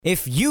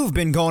If you've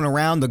been going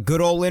around the good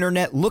old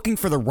internet looking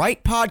for the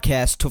right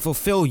podcast to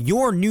fulfill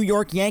your New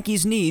York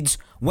Yankees needs,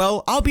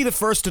 well, I'll be the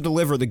first to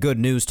deliver the good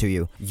news to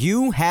you.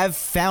 You have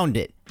found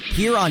it.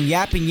 Here on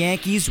Yapping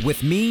Yankees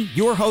with me,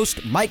 your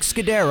host, Mike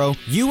Scudero,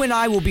 you and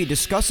I will be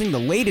discussing the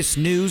latest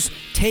news,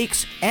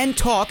 takes, and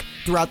talk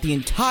throughout the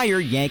entire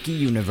Yankee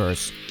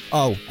universe.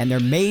 Oh, and there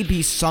may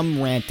be some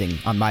ranting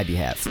on my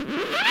behalf.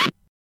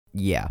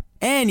 Yeah.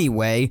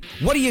 Anyway,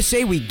 what do you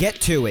say we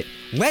get to it?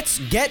 Let's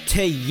get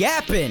to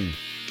yapping!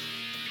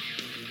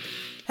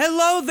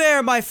 Hello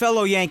there, my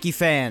fellow Yankee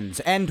fans,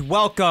 and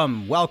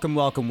welcome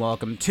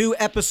to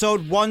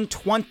episode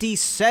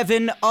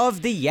 127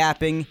 of the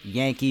Yapping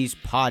Yankees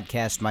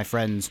podcast, my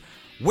friends,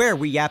 where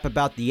we yap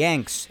about the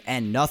Yanks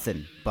and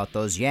nothing but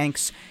those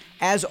Yanks.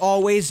 As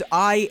always,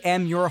 I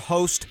am your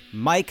host,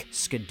 Mike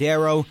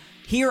Scudero,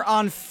 here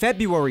on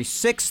February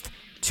 6th,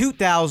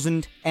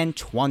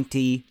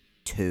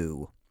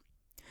 2022.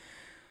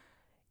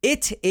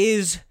 It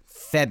is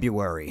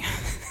February.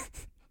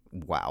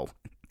 Wow.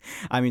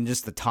 I mean,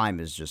 just the time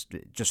is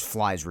just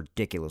flies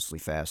ridiculously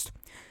fast.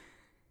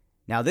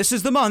 Now, this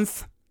is the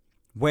month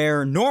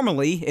where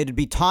normally it'd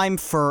be time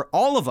for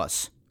all of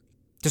us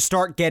to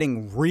start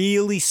getting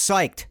really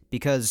psyched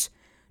because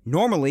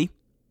normally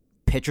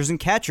pitchers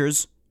and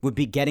catchers would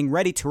be getting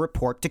ready to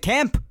report to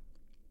camp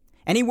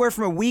anywhere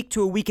from a week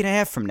to a week and a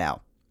half from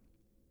now.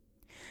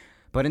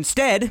 But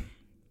instead,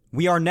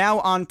 we are now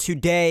on to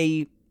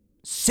day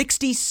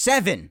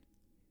 67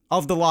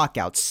 of the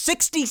lockout.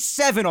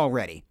 67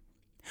 already.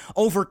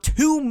 Over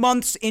 2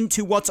 months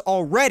into what's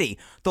already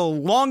the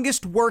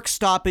longest work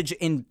stoppage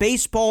in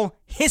baseball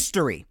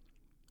history.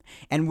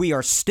 And we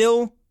are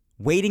still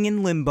waiting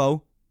in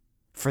limbo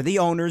for the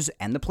owners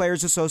and the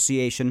Players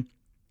Association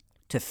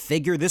to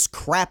figure this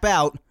crap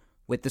out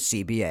with the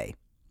CBA.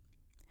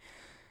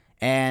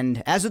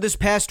 And as of this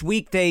past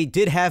week, they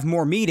did have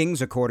more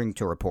meetings, according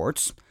to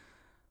reports.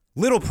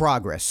 Little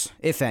progress,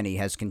 if any,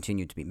 has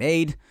continued to be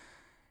made.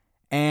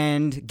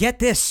 And get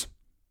this.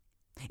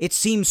 It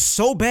seems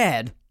so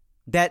bad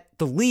that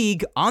the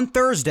league on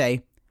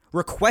Thursday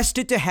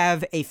requested to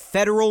have a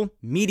federal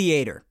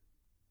mediator.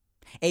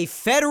 A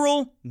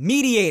federal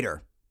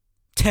mediator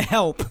to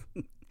help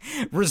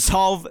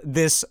resolve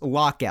this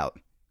lockout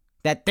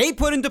that they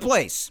put into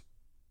place.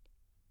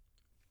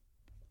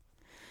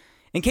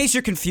 In case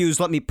you're confused,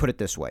 let me put it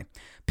this way.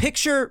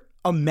 Picture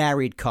a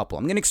married couple.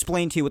 I'm going to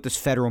explain to you what this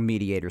federal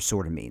mediator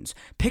sort of means.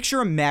 Picture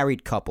a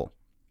married couple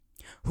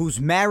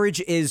whose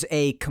marriage is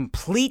a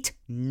complete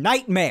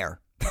nightmare.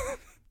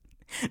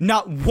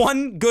 Not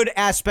one good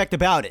aspect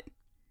about it.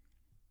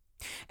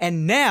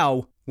 And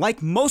now,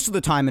 like most of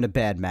the time in a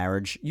bad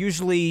marriage,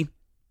 usually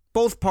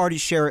both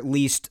parties share at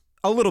least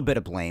a little bit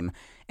of blame.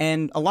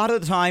 And a lot of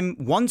the time,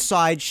 one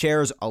side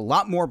shares a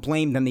lot more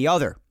blame than the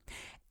other.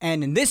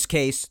 And in this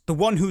case, the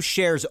one who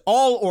shares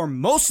all or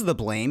most of the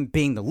blame,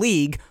 being the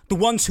league, the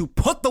ones who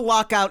put the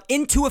lockout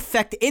into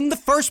effect in the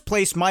first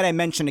place, might I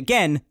mention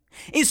again,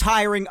 is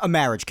hiring a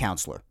marriage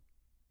counselor.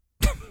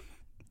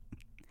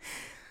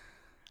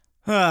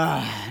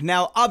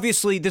 Now,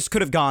 obviously, this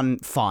could have gone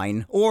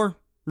fine, or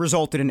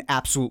resulted in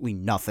absolutely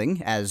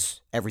nothing,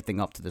 as everything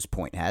up to this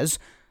point has.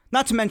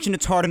 Not to mention,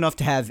 it's hard enough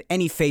to have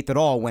any faith at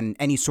all when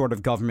any sort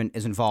of government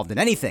is involved in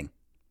anything.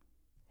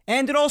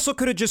 And it also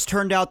could have just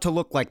turned out to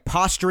look like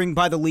posturing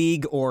by the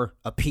league, or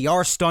a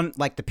PR stunt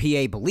like the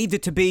PA believed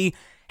it to be,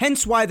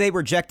 hence why they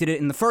rejected it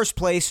in the first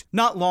place,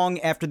 not long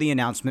after the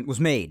announcement was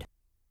made.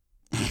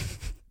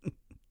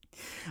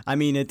 I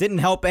mean, it didn't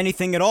help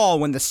anything at all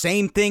when the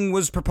same thing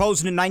was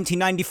proposed in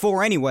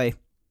 1994 anyway.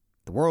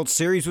 The World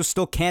Series was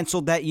still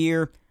canceled that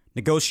year,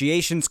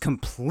 negotiations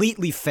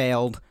completely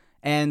failed,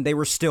 and they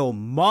were still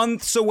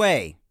months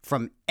away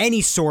from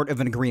any sort of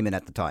an agreement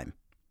at the time.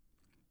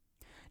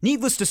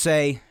 Needless to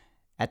say,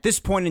 at this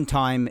point in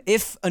time,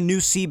 if a new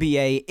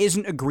CBA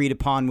isn't agreed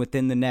upon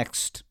within the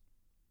next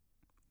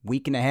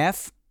week and a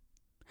half,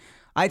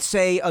 I'd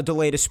say a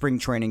delay to spring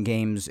training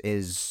games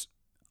is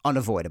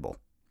unavoidable.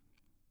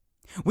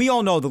 We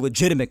all know the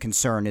legitimate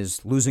concern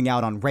is losing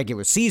out on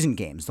regular season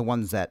games, the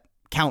ones that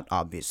count,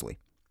 obviously.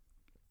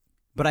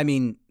 But I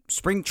mean,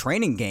 spring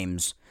training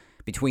games,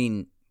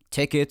 between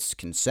tickets,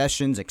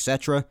 concessions,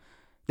 etc.,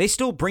 they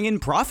still bring in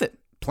profit,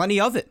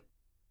 plenty of it.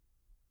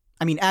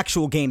 I mean,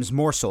 actual games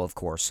more so, of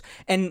course.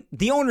 And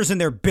the owners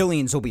and their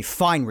billions will be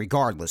fine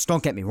regardless,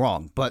 don't get me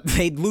wrong, but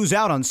they'd lose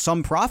out on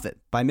some profit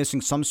by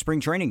missing some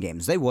spring training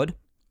games. They would.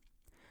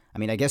 I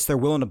mean, I guess they're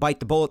willing to bite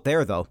the bullet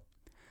there, though.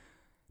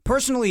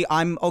 Personally,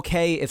 I'm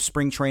okay if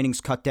spring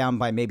training's cut down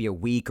by maybe a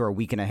week or a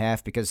week and a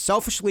half because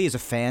selfishly as a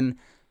fan,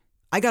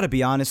 I gotta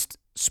be honest,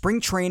 spring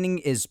training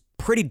is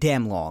pretty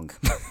damn long.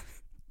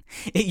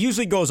 It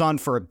usually goes on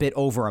for a bit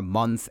over a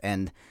month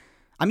and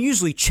I'm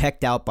usually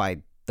checked out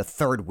by the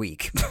third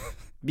week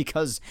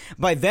because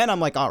by then I'm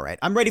like, all right,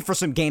 I'm ready for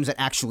some games that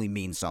actually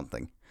mean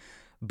something.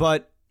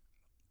 But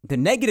the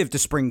negative to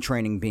spring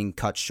training being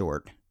cut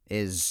short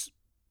is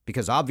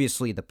because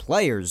obviously the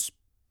players,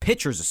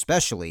 pitchers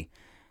especially,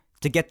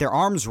 to get their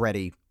arms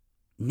ready,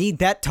 need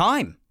that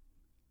time.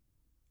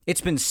 It's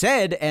been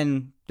said,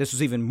 and this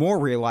was even more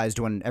realized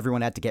when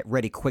everyone had to get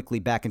ready quickly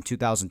back in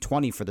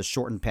 2020 for the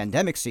shortened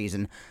pandemic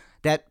season,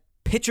 that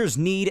pitchers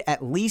need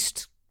at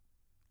least,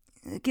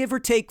 give or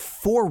take,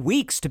 4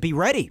 weeks to be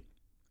ready.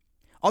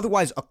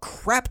 Otherwise, a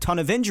crap ton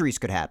of injuries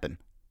could happen.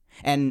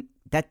 And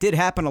that did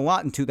happen a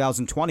lot in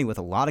 2020 with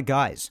a lot of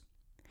guys.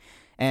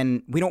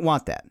 And we don't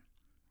want that.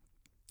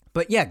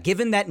 But yeah,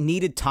 given that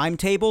needed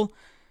timetable,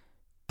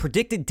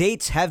 predicted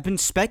dates have been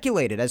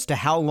speculated as to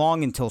how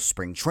long until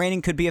spring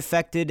training could be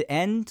affected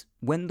and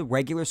when the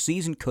regular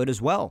season could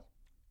as well.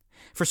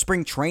 For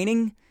spring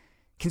training,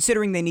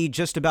 considering they need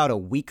just about a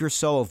week or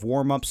so of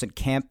warm-ups at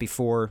camp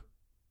before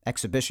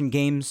exhibition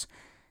games,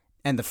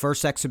 and the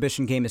first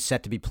exhibition game is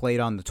set to be played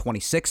on the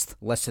 26th,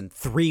 less than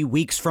 3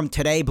 weeks from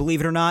today,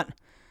 believe it or not,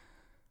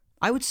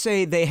 I would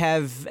say they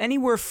have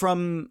anywhere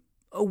from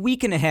a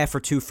week and a half or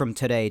two from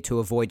today to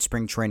avoid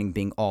spring training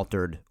being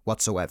altered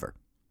whatsoever.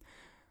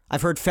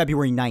 I've heard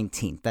February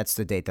 19th. That's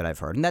the date that I've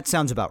heard, and that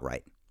sounds about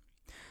right.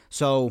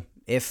 So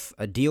if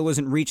a deal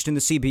isn't reached in the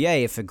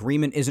CBA, if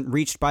agreement isn't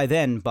reached by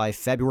then, by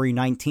February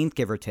 19th,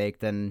 give or take,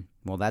 then,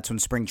 well, that's when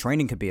spring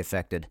training could be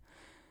affected.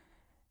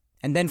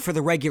 And then for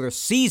the regular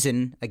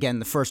season, again,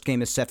 the first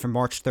game is set for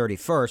March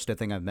 31st. I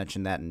think I've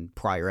mentioned that in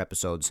prior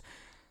episodes.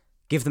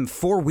 Give them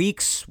 4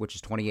 weeks, which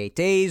is 28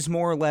 days,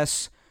 more or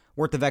less,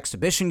 worth of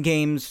exhibition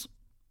games.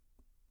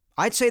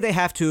 I'd say they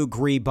have to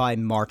agree by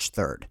March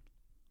 3rd.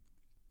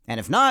 And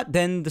if not,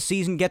 then the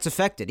season gets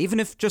affected, even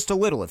if just a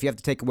little. If you have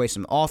to take away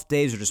some off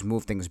days or just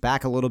move things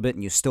back a little bit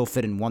and you still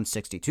fit in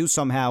 162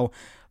 somehow.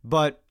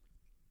 But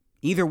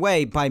either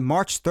way, by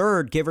March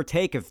 3rd, give or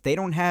take, if they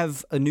don't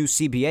have a new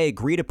CBA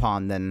agreed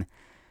upon, then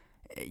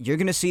you're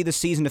going to see the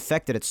season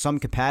affected at some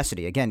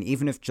capacity. Again,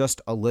 even if just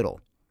a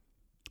little.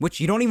 Which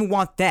you don't even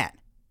want that.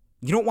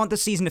 You don't want the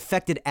season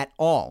affected at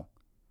all.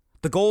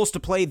 The goal is to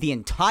play the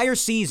entire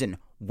season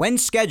when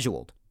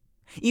scheduled.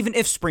 Even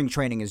if spring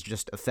training is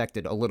just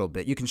affected a little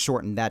bit, you can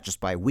shorten that just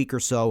by a week or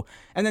so,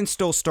 and then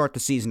still start the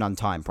season on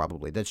time,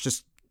 probably. That's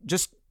just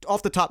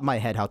off the top of my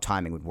head how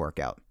timing would work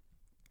out.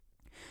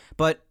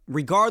 But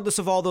regardless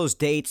of all those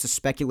dates, the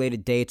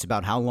speculated dates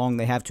about how long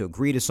they have to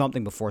agree to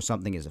something before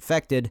something is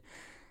affected,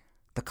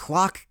 the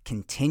clock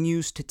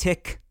continues to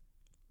tick.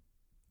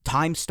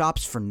 Time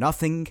stops for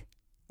nothing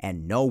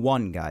and no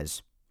one,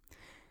 guys.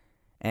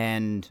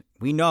 And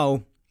we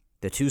know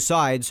the two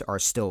sides are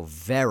still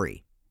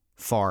very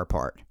far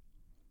apart.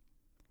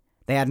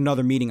 They had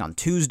another meeting on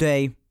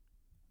Tuesday.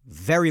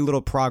 Very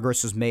little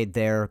progress was made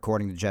there,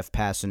 according to Jeff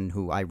Passan,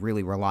 who I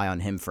really rely on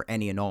him for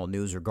any and all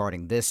news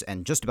regarding this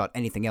and just about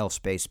anything else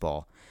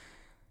baseball.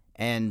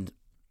 And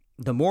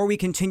the more we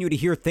continue to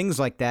hear things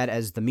like that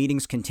as the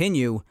meetings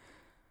continue,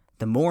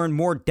 the more and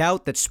more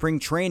doubt that spring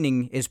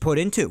training is put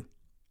into.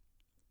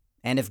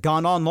 And if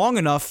gone on long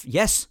enough,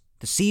 yes,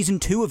 the season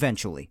 2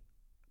 eventually.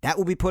 That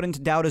will be put into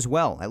doubt as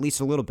well, at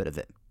least a little bit of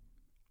it.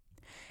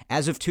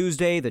 As of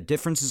Tuesday, the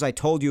differences I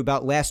told you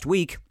about last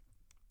week,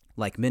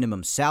 like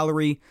minimum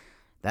salary,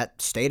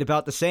 that stayed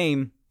about the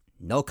same.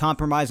 No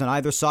compromise on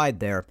either side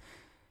there.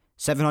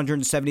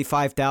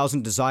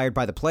 $775,000 desired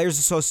by the Players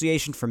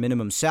Association for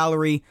minimum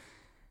salary.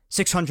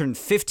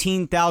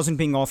 $615,000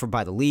 being offered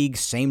by the league,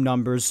 same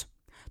numbers.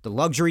 The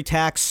luxury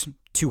tax,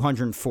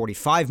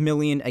 $245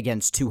 million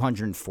against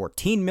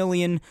 $214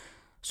 million.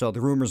 So the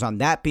rumors on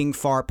that being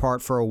far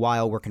apart for a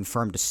while were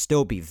confirmed to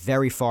still be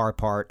very far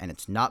apart, and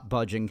it's not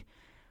budging.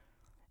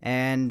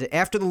 And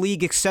after the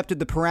league accepted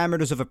the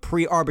parameters of a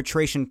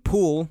pre-arbitration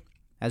pool,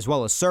 as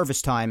well as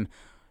service time,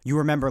 you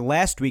remember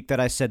last week that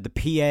I said the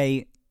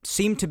PA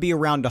seemed to be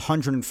around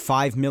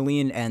 $105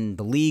 million, and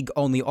the league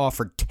only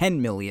offered $10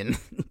 million.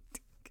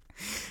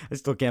 I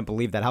still can't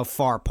believe that, how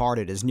far apart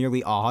it is,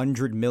 nearly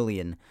 $100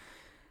 million.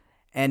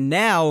 And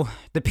now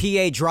the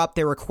PA dropped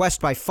their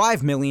request by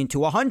 $5 million to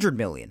 $100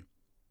 million.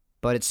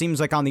 But it seems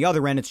like on the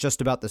other end, it's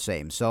just about the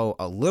same. So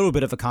a little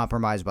bit of a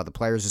compromise by the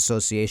Players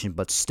Association,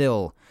 but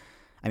still,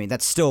 I mean,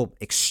 that's still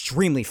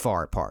extremely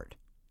far apart.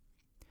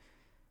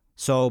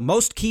 So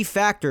most key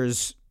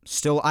factors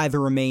still either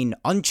remain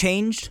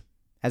unchanged,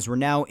 as we're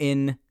now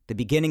in the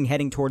beginning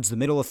heading towards the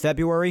middle of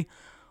February,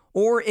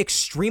 or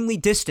extremely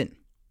distant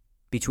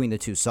between the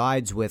two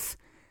sides, with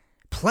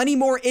plenty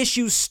more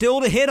issues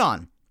still to hit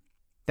on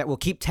that we'll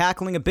keep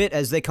tackling a bit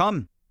as they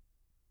come.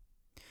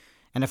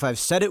 And if I've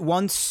said it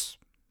once,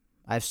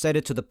 I've said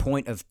it to the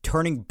point of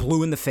turning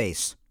blue in the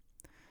face.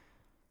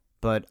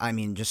 But, I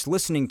mean, just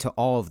listening to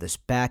all of this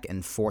back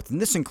and forth, and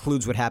this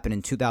includes what happened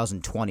in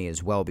 2020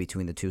 as well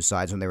between the two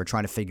sides when they were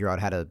trying to figure out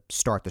how to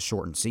start the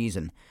shortened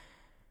season.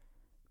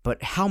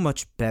 But how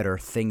much better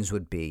things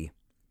would be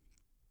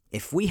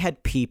if we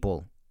had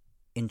people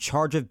in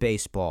charge of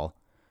baseball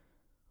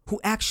who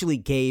actually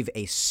gave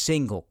a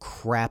single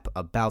crap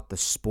about the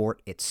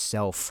sport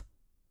itself,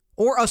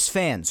 or us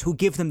fans who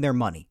give them their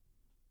money.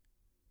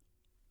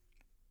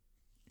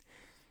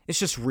 It's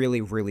just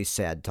really, really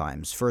sad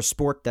times for a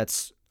sport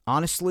that's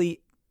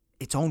honestly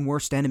its own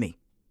worst enemy,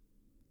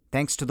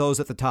 thanks to those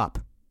at the top.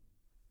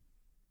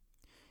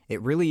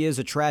 It really is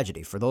a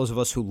tragedy for those of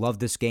us who love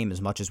this game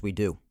as much as we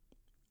do.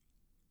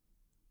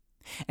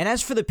 And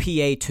as for the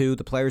PA2,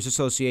 the Players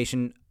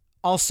Association,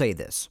 I'll say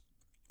this.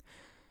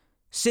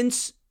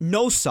 Since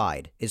no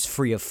side is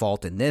free of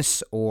fault in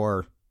this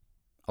or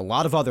a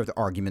lot of other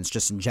arguments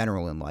just in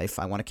general in life,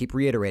 I want to keep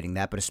reiterating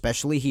that, but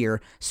especially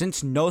here,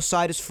 since no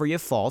side is free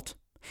of fault,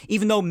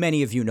 even though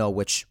many of you know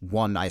which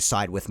one I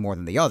side with more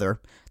than the other,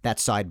 that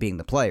side being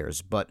the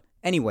players. But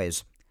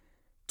anyways,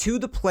 to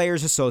the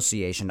Players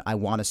Association, I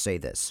want to say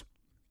this.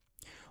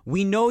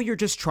 We know you're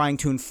just trying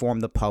to inform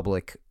the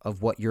public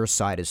of what your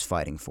side is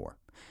fighting for.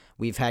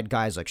 We've had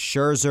guys like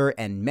Scherzer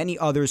and many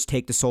others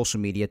take to social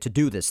media to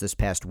do this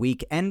past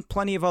week and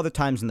plenty of other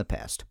times in the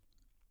past.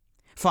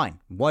 Fine,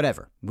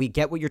 whatever. We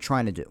get what you're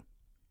trying to do.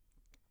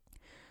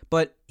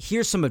 But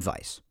here's some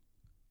advice.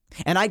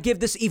 And I give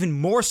this even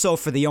more so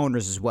for the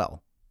owners as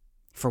well,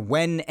 for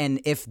when and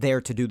if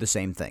they're to do the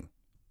same thing.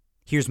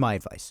 Here's my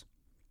advice.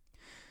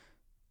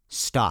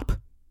 Stop.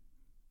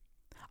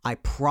 I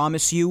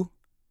promise you,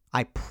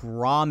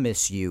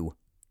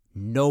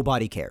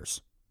 nobody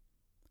cares.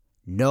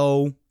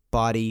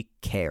 Nobody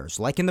cares.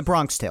 Like in the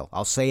Bronx Tale,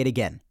 I'll say it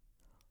again.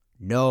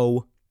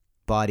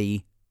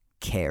 Nobody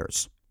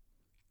cares.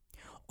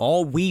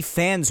 All we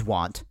fans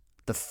want,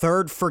 the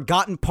third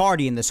forgotten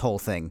party in this whole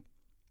thing,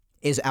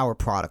 is our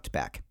product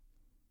back.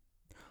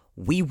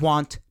 We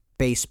want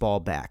baseball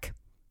back.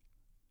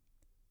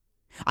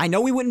 I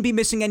know we wouldn't be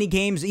missing any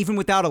games even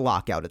without a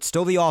lockout. It's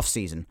still the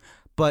offseason.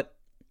 But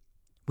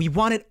we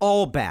want it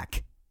all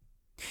back,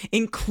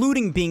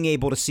 including being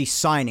able to see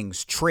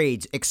signings,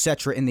 trades,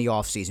 etc. in the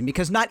offseason,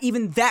 because not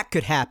even that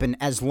could happen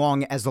as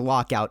long as the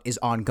lockout is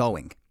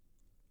ongoing.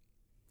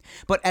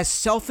 But as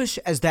selfish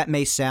as that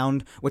may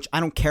sound, which I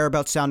don't care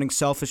about sounding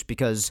selfish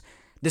because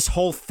this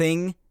whole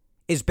thing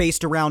is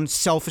based around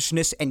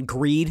selfishness and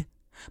greed,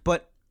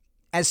 but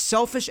as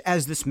selfish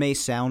as this may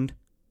sound,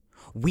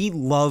 we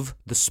love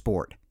the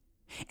sport,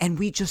 and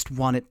we just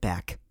want it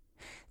back.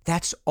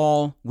 That's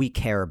all we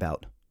care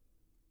about.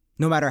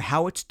 No matter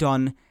how it's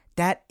done,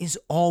 that is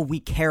all we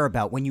care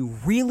about when you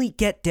really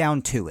get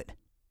down to it.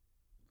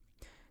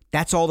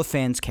 That's all the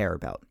fans care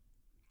about.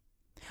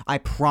 I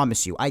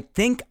promise you, I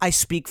think I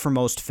speak for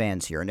most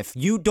fans here, and if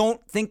you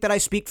don't think that I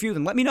speak for you,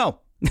 then let me know.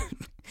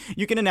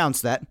 You can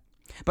announce that.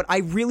 But I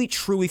really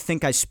truly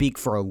think I speak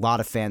for a lot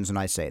of fans when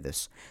I say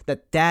this,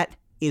 that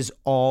is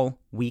all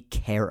we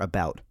care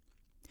about.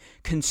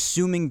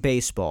 Consuming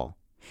baseball,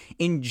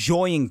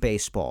 enjoying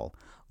baseball,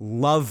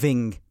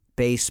 loving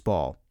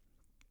baseball.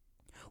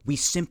 We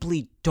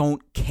simply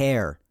don't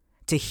care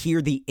to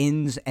hear the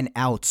ins and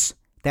outs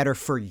that are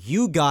for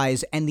you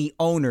guys and the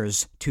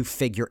owners to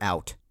figure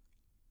out.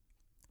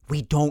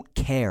 We don't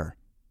care.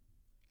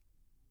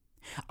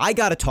 I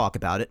gotta talk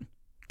about it.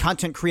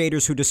 Content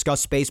creators who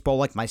discuss baseball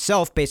like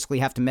myself basically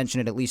have to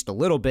mention it at least a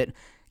little bit,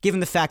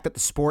 given the fact that the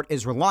sport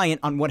is reliant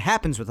on what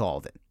happens with all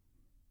of it.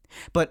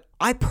 But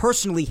I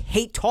personally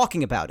hate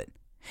talking about it,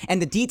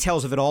 and the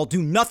details of it all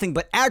do nothing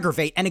but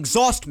aggravate and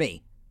exhaust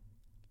me.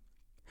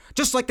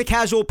 Just like the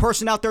casual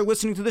person out there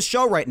listening to the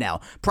show right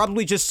now,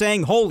 probably just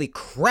saying, "Holy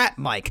crap,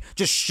 Mike,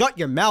 just shut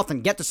your mouth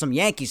and get to some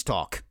Yankees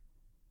talk."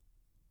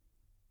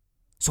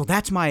 So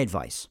that's my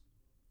advice.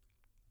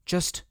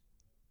 Just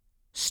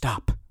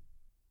stop.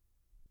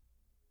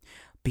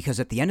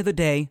 Because at the end of the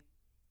day,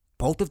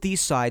 both of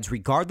these sides,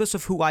 regardless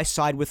of who I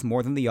side with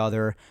more than the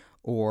other,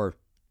 or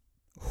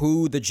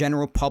who the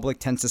general public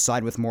tends to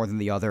side with more than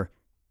the other,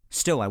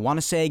 still, I want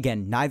to say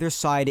again, neither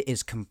side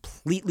is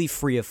completely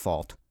free of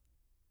fault.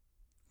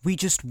 We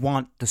just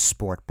want the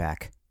sport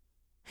back.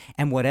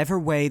 And whatever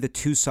way the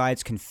two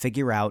sides can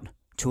figure out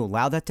to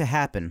allow that to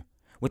happen,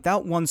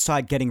 without one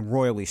side getting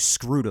royally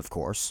screwed, of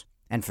course,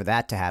 and for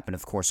that to happen,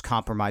 of course,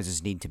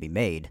 compromises need to be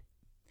made,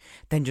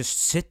 then just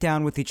sit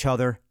down with each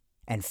other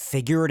and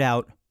figure it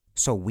out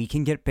so we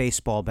can get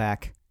baseball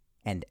back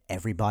and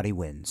everybody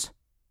wins.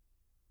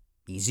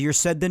 Easier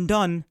said than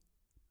done,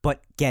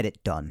 but get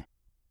it done.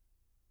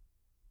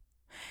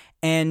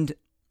 And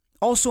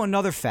also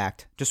another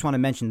fact, just want to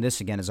mention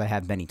this again as I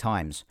have many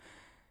times.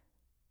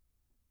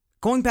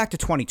 Going back to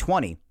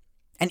 2020,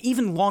 and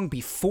even long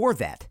before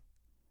that,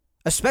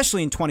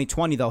 especially in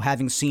 2020 though,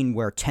 having seen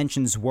where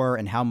tensions were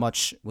and how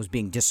much was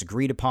being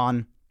disagreed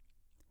upon,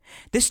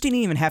 this didn't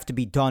even have to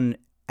be done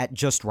at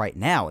just right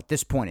now, at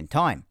this point in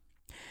time.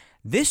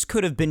 This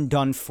could have been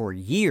done for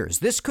years.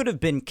 This could have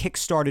been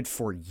kickstarted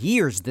for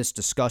years, this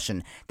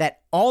discussion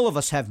that all of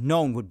us have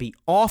known would be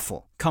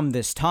awful come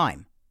this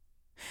time.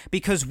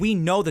 Because we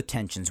know the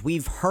tensions,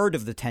 we've heard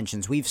of the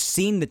tensions, we've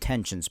seen the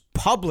tensions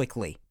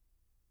publicly.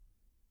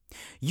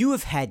 You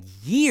have had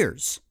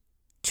years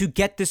to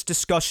get this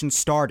discussion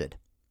started.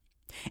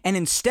 And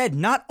instead,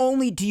 not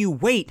only do you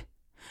wait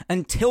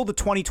until the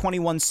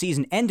 2021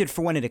 season ended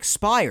for when it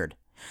expired,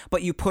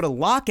 but you put a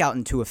lockout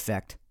into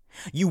effect.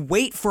 You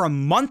wait for a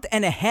month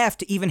and a half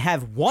to even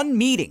have one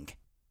meeting.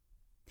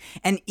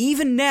 And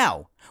even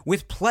now,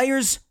 with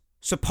players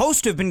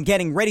supposed to have been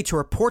getting ready to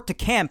report to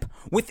camp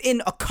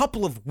within a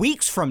couple of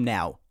weeks from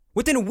now,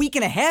 within a week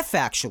and a half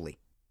actually,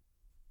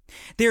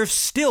 there have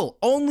still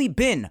only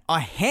been a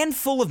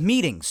handful of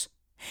meetings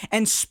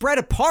and spread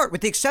apart,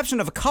 with the exception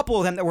of a couple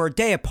of them that were a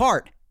day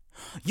apart.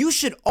 You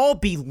should all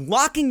be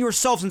locking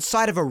yourselves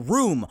inside of a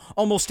room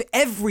almost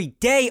every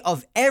day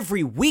of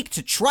every week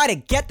to try to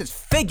get this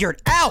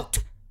figured out.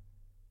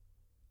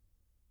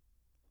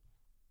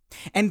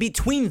 And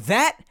between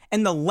that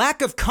and the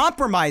lack of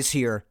compromise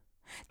here,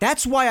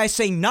 that's why I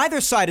say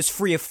neither side is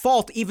free of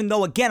fault, even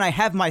though, again, I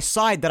have my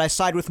side that I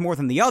side with more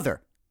than the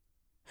other.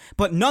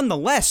 But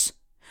nonetheless,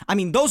 I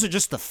mean, those are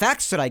just the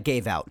facts that I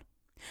gave out.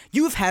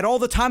 You've had all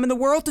the time in the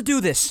world to do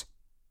this.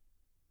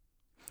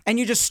 And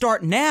you just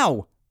start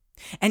now.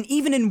 And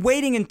even in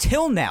waiting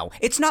until now,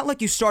 it's not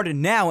like you started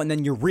now and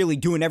then you're really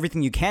doing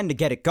everything you can to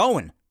get it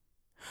going.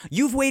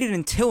 You've waited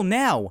until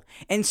now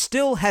and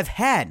still have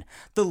had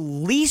the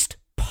least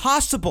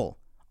possible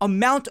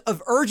amount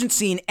of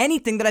urgency in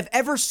anything that I've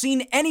ever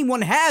seen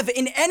anyone have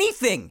in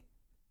anything.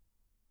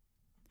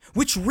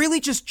 Which really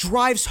just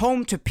drives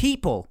home to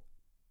people,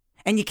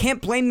 and you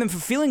can't blame them for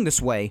feeling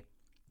this way,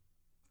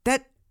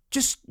 that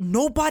just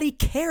nobody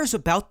cares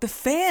about the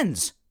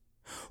fans.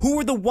 Who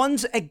are the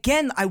ones,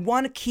 again, I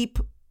want to keep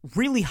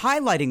really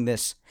highlighting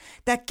this,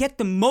 that get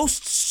the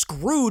most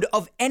screwed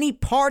of any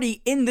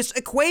party in this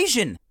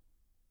equation.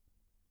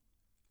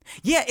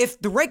 Yeah, if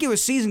the regular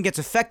season gets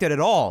affected at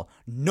all,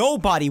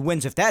 nobody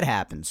wins if that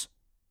happens.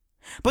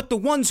 But the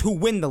ones who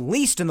win the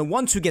least and the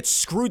ones who get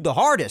screwed the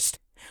hardest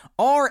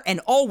are and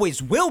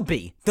always will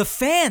be the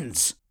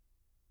fans.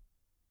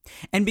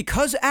 And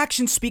because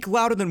actions speak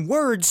louder than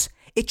words,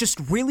 it just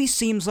really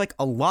seems like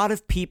a lot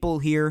of people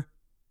here,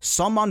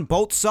 some on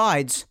both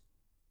sides,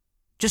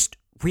 just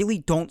really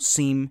don't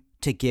seem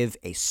to give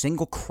a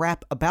single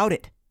crap about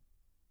it.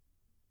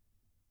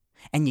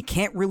 And you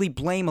can't really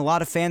blame a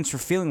lot of fans for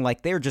feeling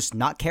like they're just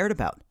not cared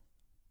about.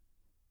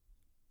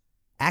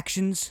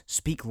 Actions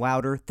speak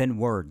louder than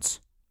words.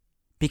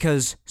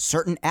 Because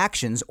certain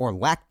actions, or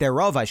lack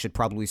thereof I should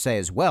probably say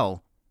as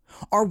well,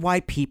 are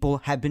why people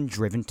have been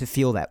driven to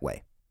feel that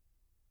way.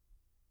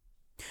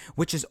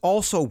 Which is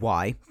also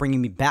why,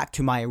 bringing me back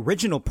to my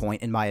original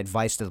point in my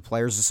advice to the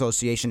Players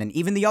Association and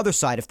even the other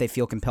side if they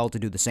feel compelled to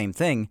do the same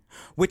thing,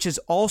 which is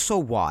also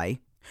why,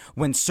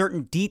 when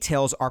certain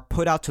details are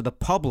put out to the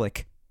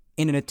public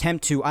in an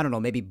attempt to, I don't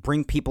know, maybe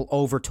bring people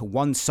over to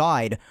one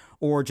side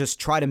or just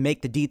try to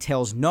make the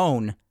details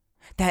known,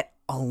 that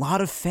a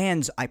lot of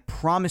fans, I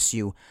promise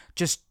you,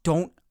 just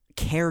don't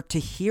care to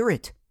hear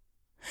it.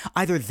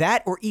 Either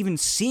that or even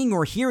seeing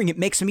or hearing it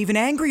makes them even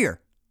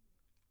angrier.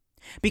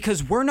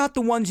 Because we're not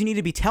the ones you need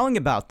to be telling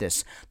about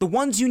this. The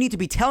ones you need to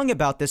be telling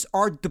about this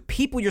are the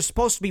people you're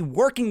supposed to be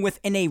working with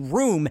in a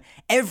room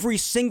every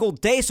single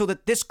day so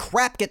that this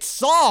crap gets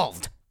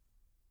solved.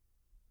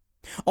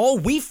 All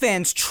we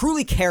fans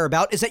truly care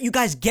about is that you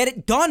guys get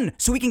it done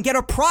so we can get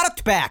our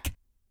product back.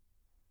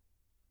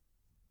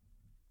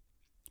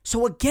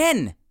 So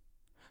again,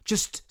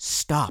 just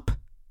stop.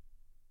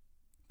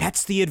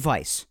 That's the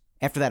advice.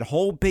 After that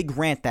whole big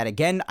rant that,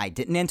 again, I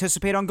didn't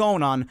anticipate on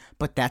going on,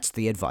 but that's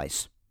the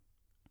advice.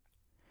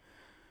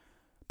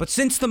 But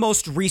since the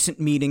most recent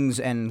meetings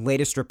and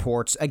latest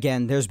reports,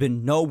 again, there's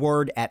been no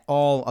word at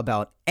all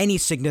about any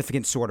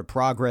significant sort of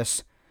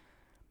progress,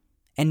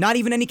 and not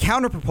even any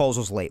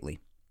counter-proposals lately.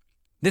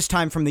 This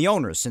time from the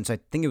owners, since I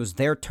think it was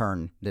their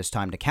turn this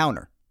time to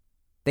counter.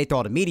 They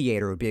thought a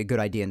mediator would be a good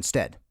idea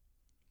instead.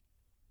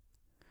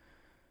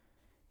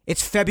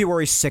 It's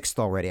February 6th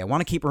already. I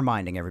want to keep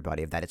reminding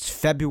everybody of that. It's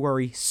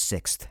February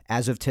 6th,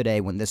 as of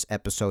today, when this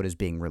episode is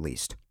being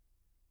released.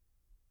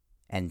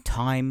 And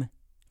time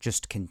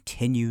just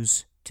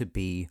continues to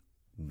be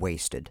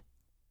wasted.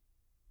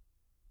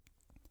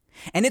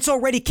 And it's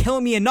already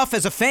killing me enough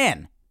as a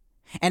fan.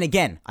 And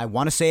again, I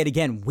want to say it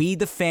again, we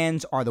the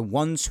fans are the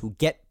ones who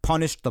get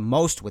punished the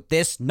most with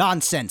this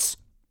nonsense.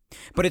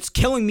 But it's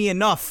killing me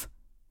enough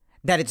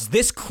that it's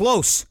this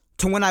close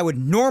to when I would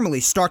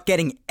normally start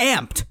getting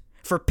amped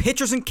for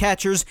pitchers and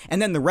catchers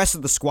and then the rest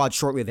of the squad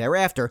shortly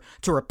thereafter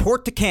to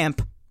report to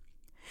camp.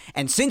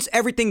 And since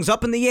everything's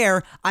up in the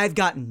air, I've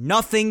got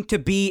nothing to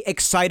be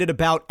excited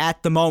about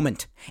at the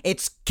moment.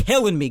 It's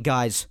killing me,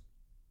 guys.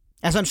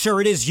 As I'm sure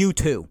it is you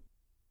too.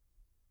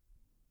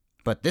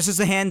 But this is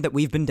the hand that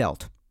we've been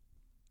dealt.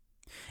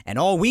 And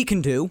all we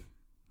can do,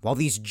 while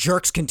these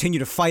jerks continue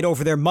to fight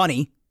over their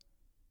money,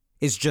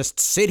 is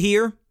just sit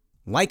here,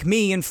 like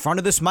me, in front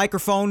of this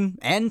microphone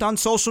and on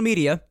social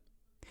media,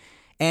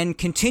 and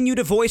continue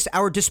to voice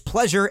our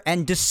displeasure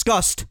and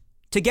disgust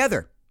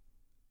together.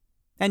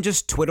 And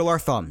just twiddle our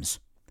thumbs.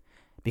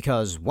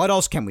 Because what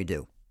else can we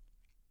do?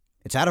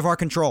 It's out of our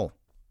control.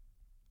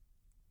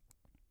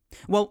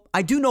 Well,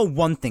 I do know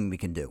one thing we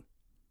can do.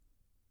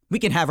 We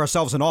can have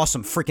ourselves an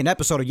awesome freaking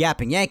episode of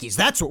Yapping Yankees.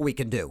 That's what we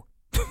can do.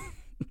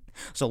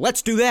 So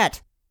let's do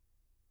that.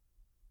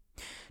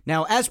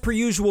 Now, as per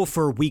usual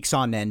for weeks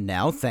on end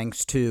now,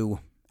 thanks to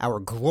our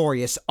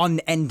glorious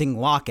unending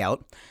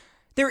lockout,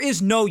 there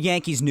is no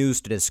Yankees news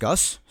to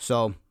discuss.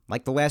 So,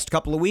 like the last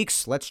couple of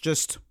weeks, let's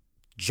just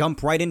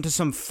jump right into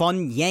some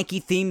fun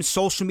Yankee-themed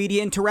social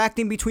media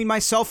interacting between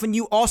myself and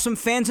you awesome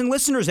fans and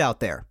listeners out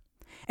there.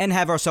 and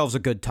have ourselves a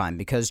good time,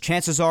 because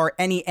chances are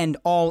any and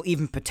all,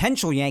 even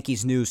potential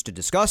Yankees news to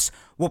discuss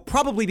will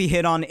probably be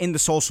hit on in the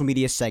social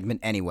media segment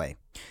anyway.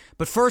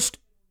 But first,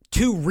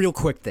 two real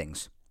quick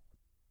things.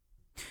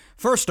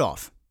 First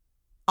off,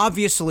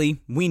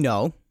 obviously we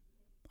know,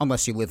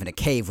 unless you live in a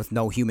cave with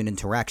no human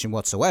interaction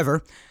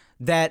whatsoever,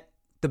 that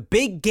the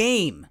big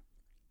game,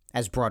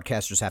 as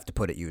broadcasters have to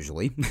put it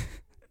usually,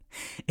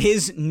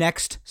 is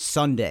next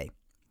Sunday.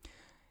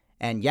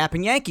 And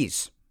Yapping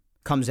Yankees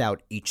comes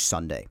out each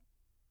Sunday.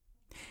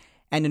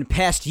 And in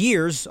past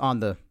years,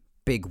 on the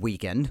big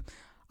weekend,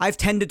 I've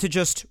tended to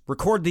just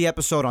record the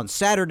episode on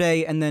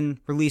Saturday and then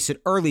release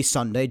it early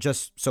Sunday,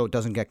 just so it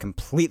doesn't get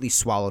completely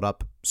swallowed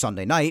up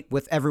Sunday night,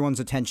 with everyone's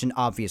attention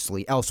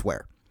obviously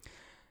elsewhere.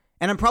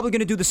 And I'm probably going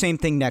to do the same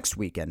thing next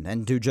weekend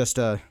and do just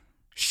a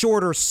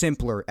shorter,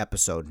 simpler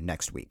episode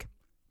next week.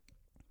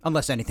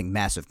 Unless anything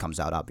massive comes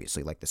out,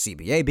 obviously, like the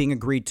CBA being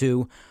agreed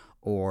to,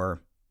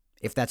 or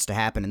if that's to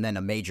happen and then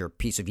a major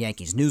piece of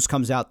Yankees news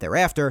comes out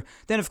thereafter,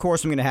 then of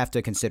course I'm going to have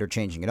to consider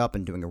changing it up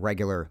and doing a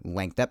regular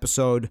length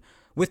episode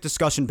with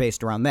discussion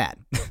based around that.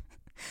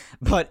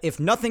 But if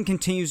nothing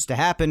continues to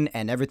happen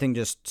and everything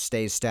just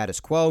stays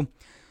status quo,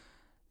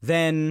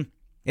 then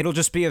it'll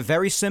just be a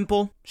very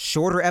simple,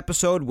 shorter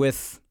episode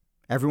with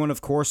everyone,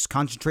 of course,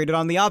 concentrated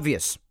on the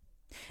obvious.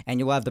 And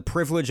you'll have the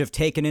privilege of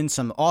taking in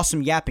some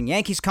awesome Yapping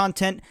Yankees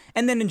content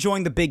and then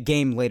enjoying the big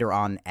game later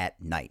on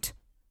at night.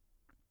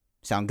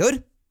 Sound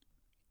good?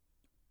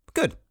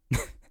 Good.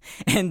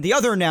 And the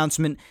other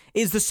announcement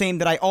is the same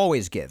that I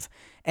always give,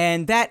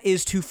 and that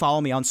is to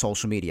follow me on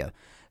social media.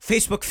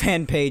 Facebook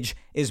fan page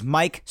is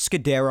Mike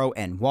Scudero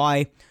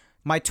NY.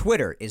 My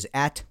Twitter is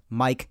at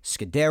Mike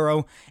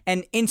Scudero,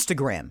 and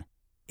Instagram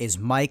is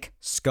Mike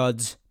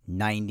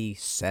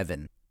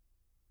Scuds97.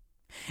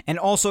 And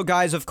also,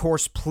 guys, of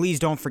course, please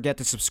don't forget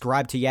to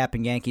subscribe to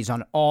Yapping Yankees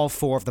on all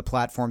 4 of the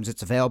platforms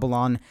it's available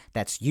on.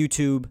 That's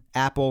YouTube,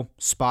 Apple,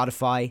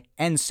 Spotify,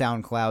 and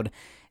SoundCloud.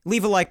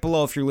 Leave a like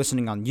below if you're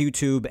listening on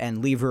YouTube,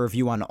 and leave a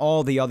review on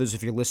all the others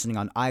if you're listening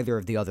on either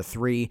of the other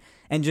 3,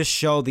 and just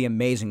show the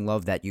amazing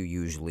love that you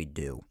usually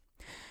do.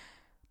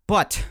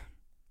 But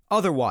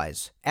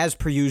otherwise, as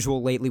per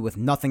usual lately, with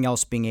nothing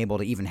else being able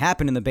to even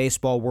happen in the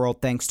baseball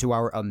world thanks to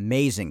our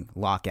amazing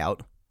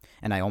lockout,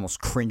 and I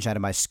almost cringe out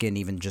of my skin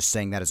even just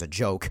saying that as a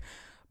joke,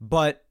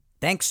 but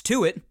thanks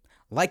to it,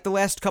 like the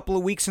last couple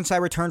of weeks since I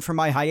returned from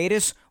my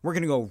hiatus, we're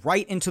going to go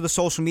right into the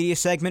social media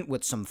segment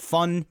with some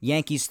fun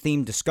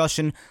Yankees-themed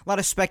discussion, a lot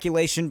of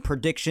speculation,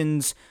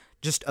 predictions,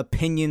 just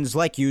opinions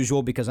like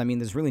usual, because, I mean,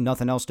 there's really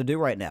nothing else to do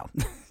right now.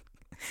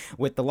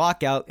 With the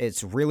lockout,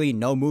 it's really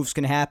no moves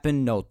can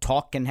happen, no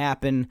talk can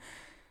happen,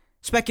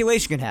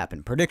 speculation can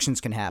happen,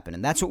 predictions can happen,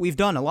 and that's what we've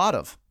done a lot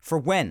of for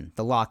when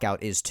the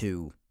lockout is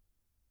to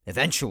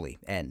eventually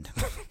end.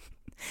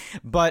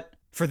 But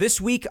for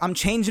this week, I'm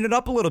changing it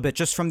up a little bit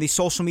just from the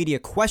social media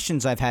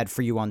questions I've had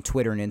for you on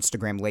Twitter and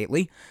Instagram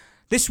lately.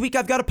 This week,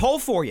 I've got a poll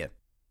for you.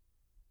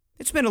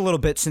 It's been a little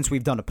bit since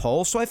we've done a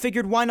poll, so I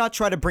figured why not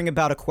try to bring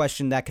about a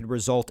question that could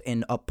result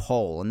in a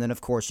poll. And then,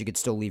 of course, you could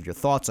still leave your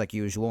thoughts like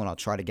usual, and I'll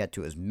try to get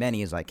to as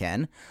many as I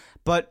can.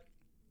 But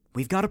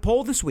we've got a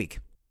poll this week.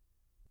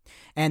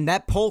 And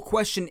that poll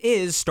question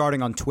is,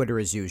 starting on Twitter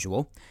as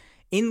usual,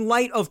 in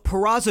light of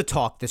Peraza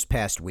talk this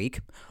past week,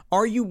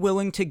 are you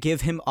willing to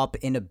give him up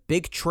in a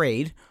big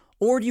trade,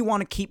 or do you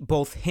want to keep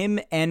both him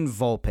and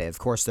Volpe? Of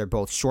course, they're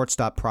both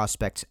shortstop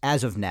prospects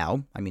as of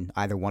now. I mean,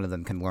 either one of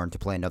them can learn to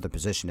play another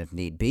position if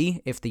need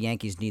be, if the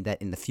Yankees need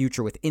that in the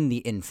future within the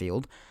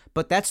infield.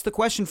 But that's the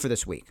question for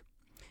this week.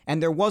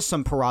 And there was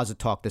some Peraza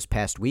talk this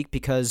past week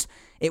because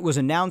it was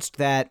announced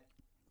that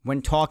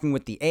when talking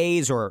with the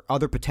A's or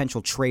other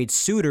potential trade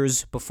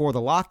suitors before the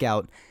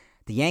lockout,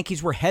 the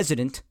Yankees were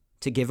hesitant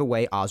to give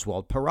away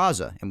Oswald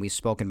Peraza, and we've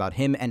spoken about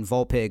him and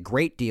Volpe a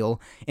great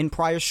deal in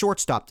prior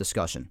shortstop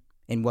discussion,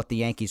 in what the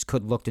Yankees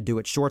could look to do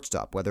at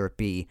shortstop, whether it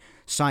be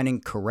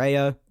signing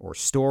Correa or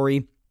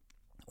Story,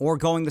 or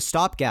going the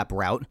stopgap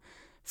route,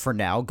 for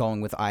now, going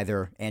with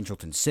either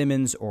Andrelton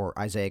Simmons or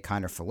Isaiah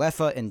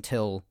Kiner-Falefa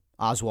until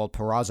Oswald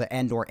Peraza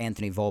and or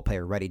Anthony Volpe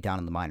are ready down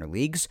in the minor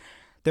leagues.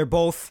 They're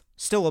both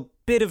still a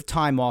bit of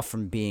time off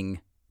from being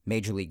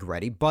major league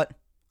ready, but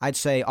I'd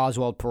say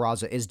Oswald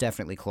Peraza is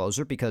definitely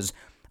closer because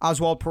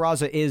Oswald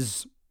Peraza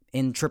is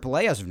in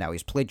AAA as of now.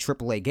 He's played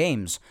AAA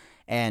games,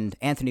 and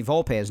Anthony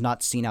Volpe has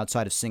not seen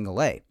outside of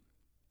single A.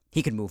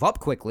 He can move up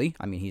quickly.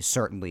 I mean, he's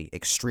certainly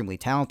extremely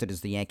talented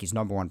as the Yankees'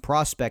 number 1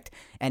 prospect,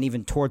 and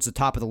even towards the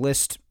top of the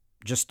list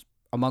just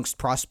amongst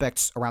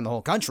prospects around the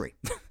whole country.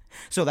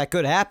 So that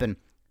could happen.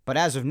 But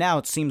as of now,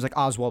 it seems like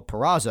Oswald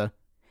Peraza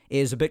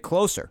is a bit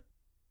closer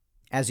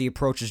as he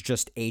approaches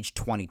just age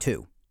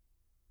 22.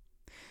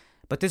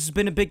 But this has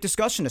been a big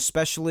discussion,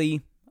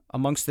 especially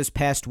amongst this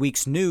past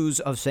week's news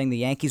of saying the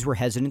Yankees were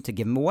hesitant to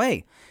give him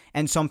away.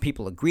 And some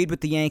people agreed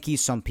with the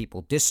Yankees, some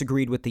people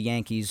disagreed with the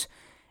Yankees,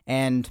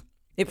 and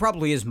It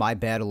probably is my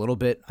bad a little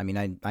bit. I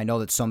mean, I know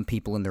that some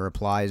people in the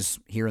replies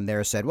here and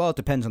there said, well, it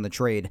depends on the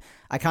trade.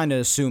 I kind of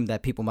assumed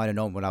that people might have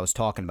known what I was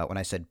talking about when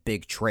I said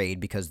big trade,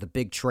 because the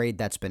big trade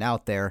that's been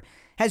out there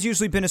has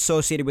usually been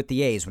associated with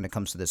the A's when it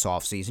comes to this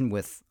offseason,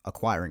 with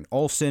acquiring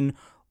Olson,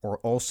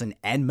 or Olson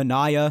and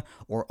Manaea,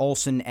 or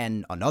Olson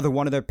and another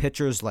one of their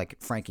pitchers like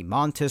Frankie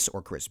Montas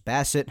or Chris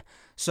Bassett.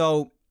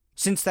 So,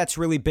 since that's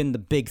really been the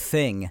big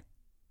thing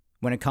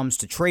when it comes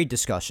to trade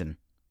discussion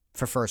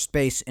for first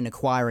base in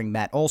acquiring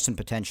Matt Olson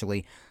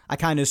potentially, I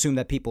kind of assumed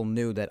that people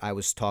knew that I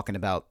was talking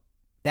about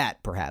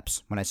that,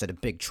 perhaps, when I said a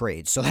big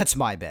trade. So that's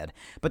my bad.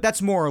 But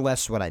that's more or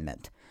less what I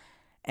meant.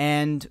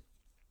 And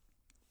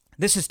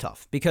this is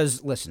tough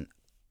because, listen,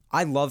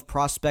 I love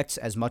prospects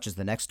as much as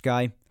the next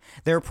guy.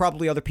 There are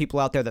probably other people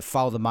out there that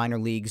follow the minor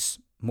leagues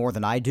more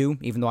than I do,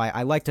 even though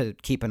I like to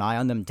keep an eye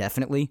on them,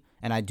 definitely,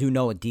 and I do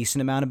know a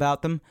decent amount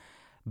about them.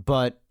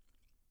 But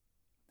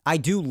I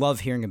do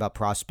love hearing about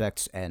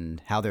prospects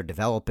and how they're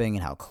developing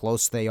and how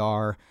close they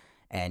are,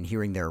 and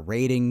hearing their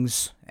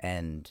ratings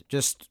and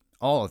just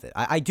all of it.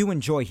 I do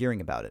enjoy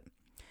hearing about it.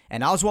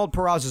 And Oswald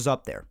Peraza's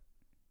up there.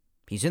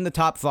 He's in the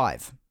top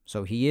 5,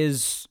 so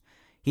he's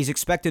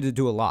expected to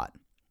do a lot.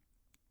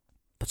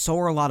 But so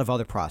are a lot of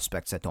other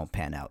prospects that don't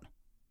pan out.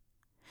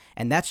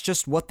 And that's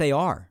just what they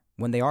are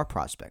when they are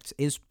prospects,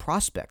 is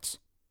prospects,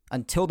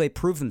 until they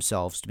prove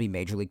themselves to be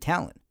major league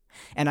talent.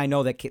 And I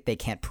know that they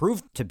can't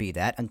prove to be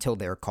that until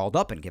they're called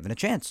up and given a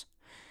chance.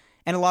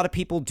 And a lot of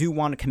people do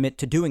want to commit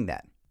to doing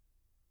that.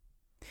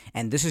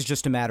 And this is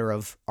just a matter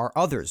of, are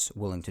others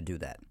willing to do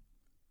that?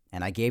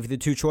 And I gave you the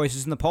 2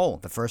 choices in the poll.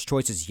 The first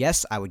choice is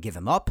yes, I would give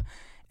him up.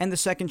 And the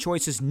second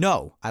choice is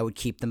no, I would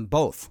keep them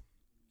both.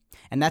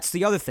 And that's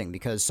the other thing,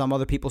 because some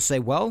other people say,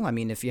 well, I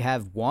mean, if you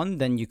have one,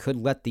 then you could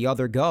let the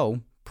other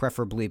go,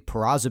 preferably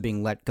Peraza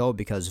being let go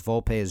because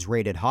Volpe is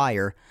rated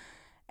higher,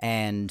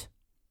 and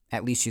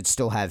at least you'd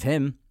still have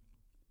him.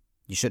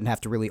 You shouldn't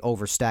have to really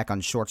overstack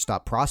on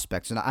shortstop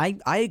prospects. And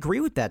I agree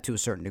with that to a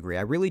certain degree.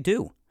 I really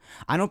do.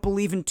 I don't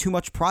believe in too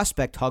much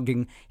prospect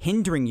hugging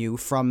hindering you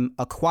from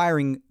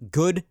acquiring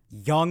good,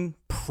 young,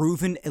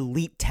 proven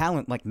elite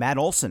talent like Matt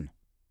Olson,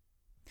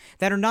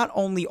 that are not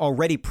only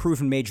already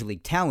proven major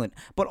league talent,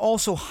 but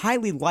also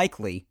highly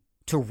likely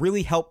to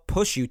really help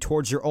push you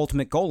towards your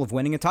ultimate goal of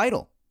winning a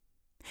title.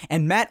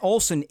 And Matt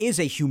Olson is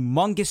a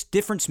humongous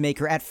difference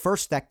maker at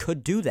first that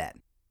could do that,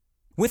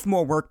 with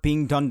more work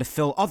being done to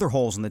fill other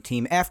holes in the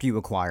team after you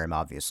acquire him,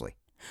 obviously.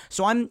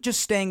 So I'm just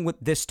staying with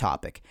this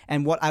topic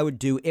and what I would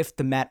do if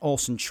the Matt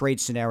Olson trade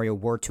scenario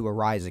were to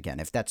arise again,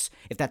 if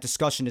that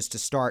discussion is to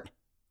start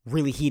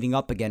really heating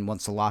up again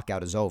once the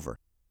lockout is over.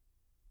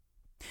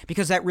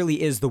 Because that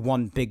really is the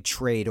one big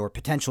trade or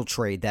potential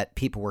trade that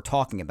people were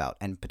talking about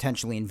and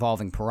potentially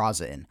involving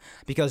Peraza in.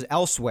 Because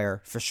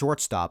elsewhere, for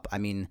shortstop, I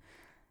mean,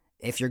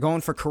 if you're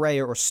going for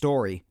Correa or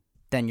Story,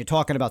 then you're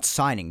talking about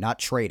signing, not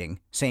trading.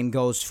 Same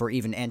goes for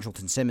even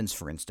Andrelton Simmons,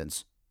 for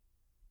instance.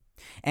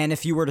 And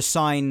if you were to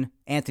sign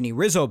Anthony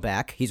Rizzo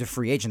back, he's a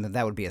free agent, then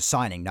that would be a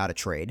signing, not a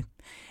trade.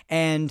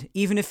 And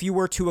even if you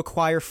were to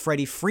acquire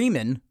Freddie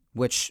Freeman,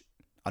 which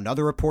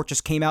another report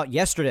just came out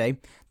yesterday,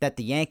 that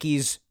the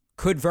Yankees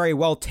could very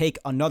well take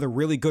another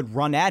really good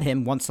run at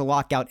him once the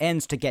lockout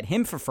ends to get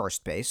him for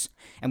first base.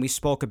 And we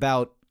spoke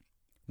about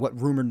what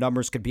rumored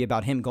numbers could be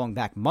about him going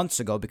back months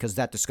ago, because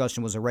that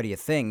discussion was already a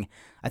thing.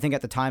 I think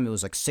at the time it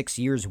was like 6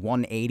 years,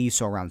 180,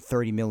 so around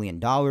 $30 million.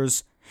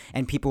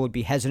 And people would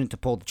be hesitant to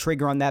pull the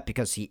trigger on that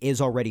because he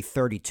is already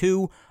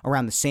 32,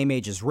 around the same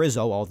age as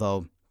Rizzo,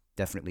 although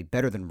definitely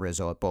better than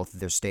Rizzo at both of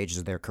their stages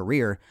of their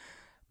career.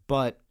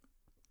 But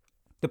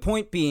the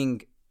point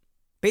being,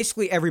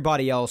 basically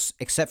everybody else,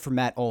 except for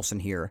Matt Olson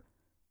here,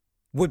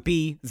 would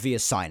be via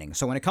signing.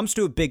 So when it comes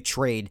to a big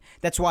trade,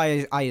 that's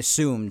why I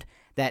assumed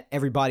that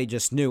everybody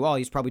just knew, oh,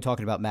 he's probably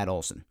talking about Matt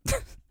Olson.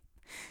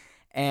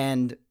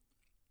 And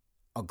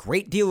a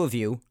great deal of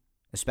you,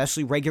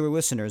 especially regular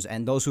listeners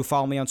and those who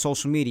follow me on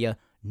social media,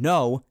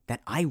 know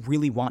that I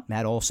really want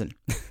Matt Olson.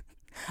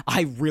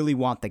 I really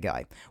want the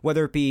guy,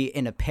 whether it be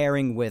in a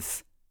pairing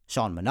with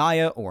Sean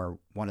Manaea or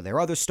one of their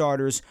other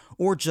starters,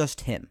 or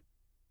just him.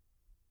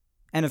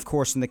 And of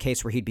course, in the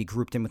case where he'd be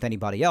grouped in with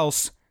anybody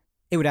else,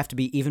 it would have to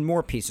be even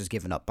more pieces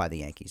given up by the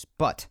Yankees.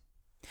 But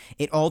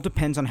it all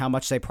depends on how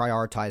much they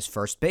prioritize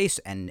first base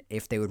and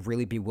if they would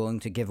really be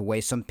willing to give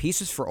away some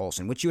pieces for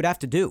Olson, which you would have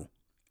to do.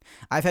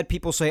 I've had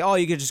people say, oh,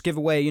 you could just give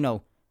away,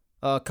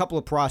 a couple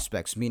of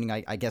prospects, meaning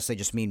I guess they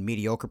just mean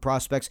mediocre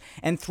prospects,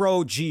 and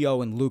throw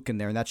Gio and Luke in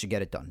there and that should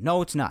get it done.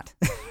 No, it's not.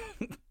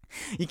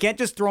 You can't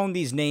just throw in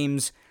these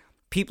names,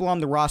 people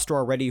on the roster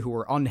already who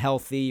are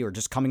unhealthy or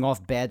just coming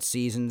off bad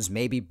seasons,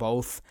 maybe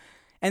both,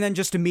 and then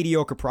just a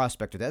mediocre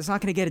prospector. That's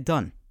not going to get it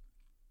done.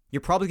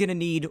 You're probably going to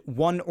need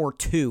one or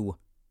two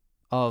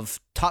of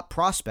top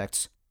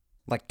prospects,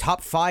 like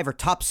top 5 or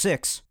top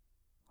 6,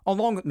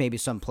 along with maybe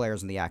some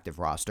players in the active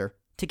roster,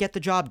 to get the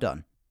job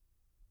done.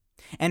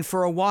 And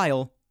for a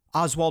while,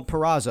 Oswald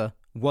Peraza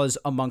was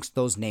amongst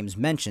those names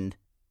mentioned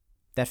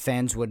that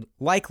fans would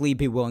likely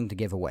be willing to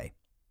give away.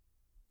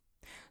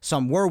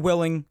 Some were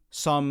willing,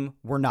 some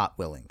were not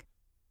willing.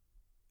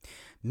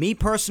 Me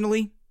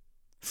personally,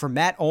 for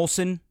Matt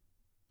Olson,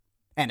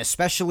 and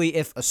especially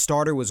if a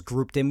starter was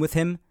grouped in with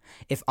him,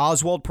 if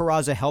Oswald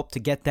Peraza helped to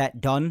get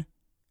that done,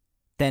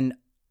 then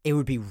it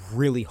would be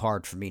really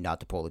hard for me not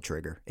to pull the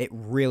trigger. It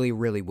really,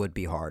 really would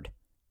be hard.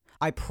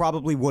 I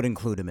probably would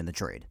include him in the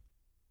trade.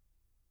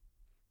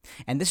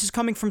 And this is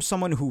coming from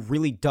someone who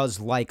really does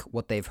like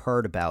what they've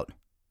heard about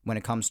when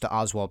it comes to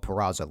Oswald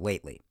Peraza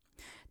lately.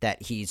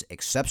 That he's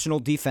exceptional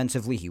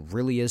defensively, he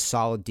really is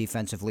solid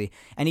defensively,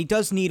 and he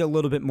does need a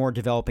little bit more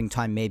developing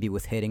time maybe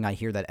with hitting. I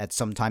hear that at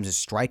sometimes his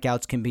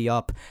strikeouts can be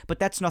up, but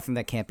that's nothing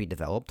that can't be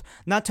developed.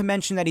 Not to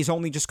mention that he's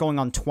only just going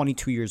on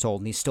 22 years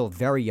old and he's still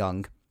very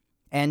young,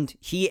 and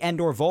he and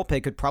or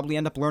Volpe could probably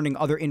end up learning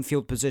other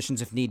infield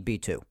positions if need be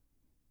too.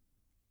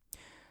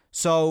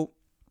 So,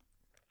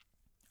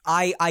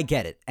 I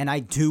get it, and I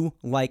do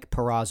like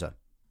Peraza.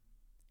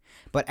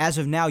 But as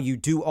of now, you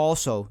do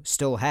also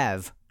still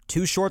have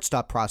two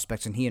shortstop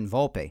prospects in he and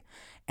Volpe.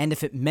 And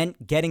if it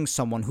meant getting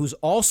someone who's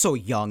also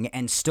young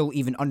and still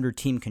even under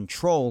team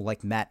control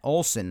like Matt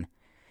Olson,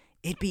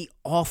 it'd be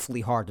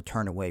awfully hard to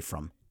turn away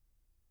from.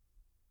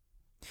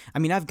 I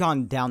mean, I've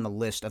gone down the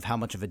list of how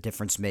much of a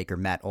difference maker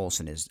Matt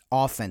Olson is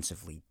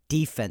offensively,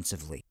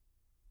 defensively.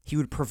 He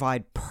would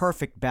provide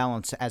perfect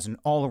balance as an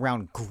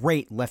all-around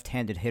great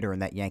left-handed hitter in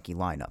that Yankee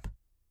lineup.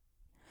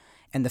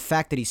 And the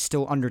fact that he's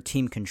still under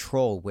team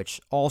control,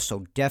 which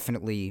also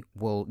definitely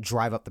will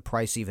drive up the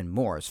price even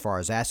more as far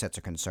as assets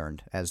are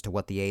concerned, as to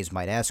what the A's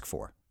might ask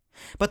for.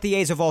 But the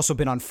A's have also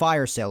been on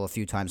fire sale a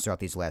few times throughout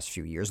these last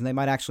few years, and they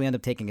might actually end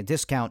up taking a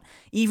discount,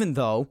 even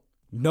though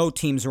no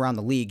teams around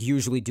the league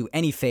usually do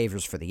any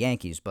favors for the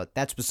Yankees, but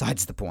that's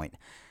besides the point.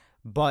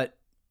 But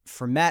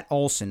for Matt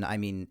Olson, I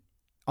mean,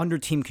 under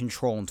team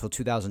control until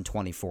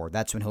 2024,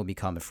 that's when he'll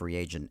become a free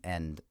agent,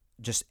 and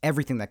just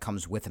everything that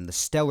comes with him, the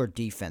stellar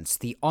defense,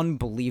 the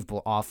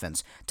unbelievable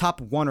offense, top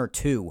one or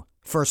two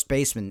first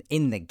baseman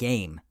in the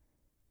game.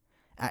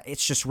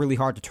 It's just really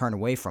hard to turn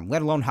away from,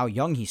 let alone how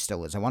young he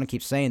still is. I want to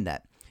keep saying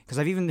that, because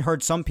I've even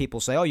heard some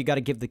people say, oh, you got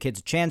to give the kids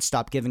a chance,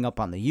 stop giving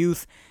up on the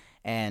youth,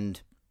 and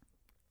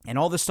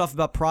all this stuff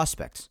about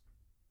prospects.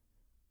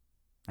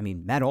 I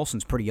mean, Matt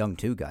Olson's pretty young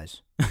too,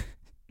 guys.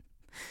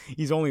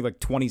 He's only like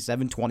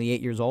 27,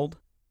 28 years old,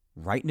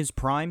 right in his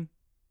prime.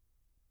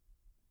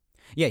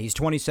 Yeah, he's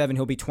 27.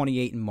 He'll be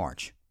 28 in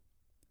March.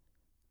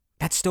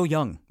 That's still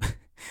young.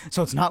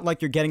 So it's not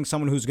like you're getting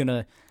someone who's going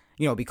to,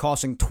 be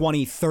costing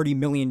 $20, $30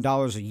 million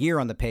a year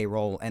on the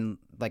payroll and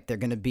like they're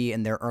going to be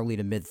in their early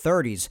to mid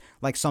 30s,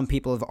 like some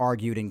people have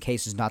argued in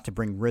cases not to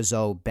bring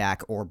Rizzo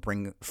back or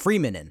bring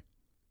Freeman in,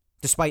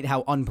 despite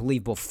how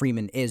unbelievable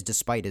Freeman is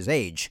despite his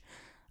age.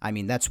 I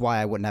mean, that's why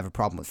I wouldn't have a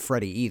problem with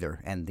Freddie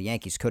either, and the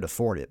Yankees could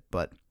afford it,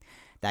 but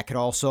that could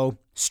also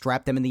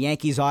strap them in the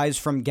Yankees' eyes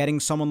from getting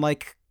someone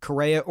like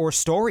Correa or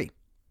Story,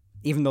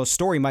 even though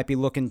Story might be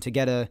looking to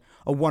get a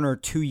 1 or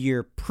 2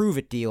 year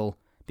prove-it deal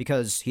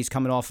because he's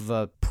coming off of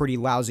a pretty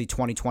lousy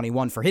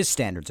 2021 for his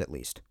standards at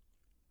least.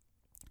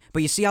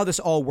 But you see how this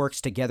all works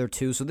together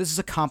too, so this is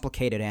a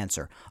complicated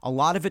answer. A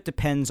lot of it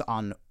depends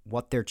on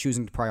what they're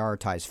choosing to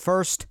prioritize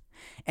first,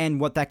 and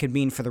what that could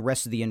mean for the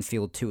rest of the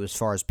infield too as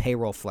far as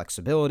payroll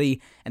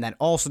flexibility, and that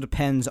also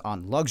depends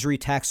on luxury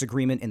tax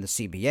agreement in the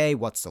CBA.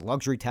 What's the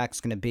luxury tax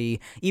going to be,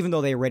 even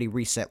though they already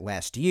reset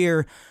last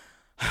year?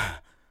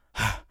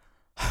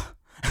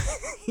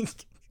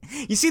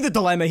 You see the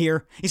dilemma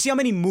here? You see how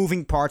many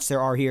moving parts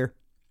there are here?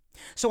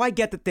 So I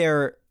get that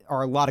there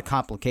are a lot of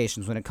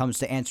complications when it comes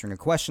to answering a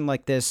question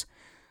like this,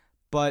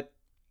 but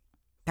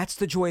that's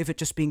the joy of it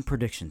just being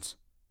predictions.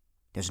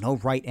 There's no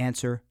right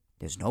answer.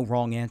 There's no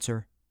wrong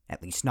answer.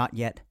 At least not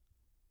yet.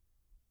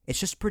 It's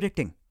just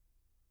predicting.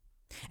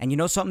 And you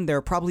know something? There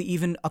are probably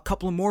even a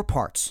couple of more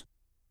parts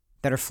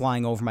that are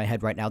flying over my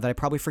head right now that I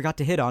probably forgot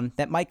to hit on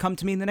that might come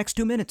to me in the next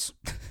 2 minutes.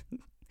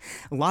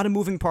 A lot of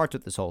moving parts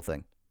with this whole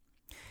thing.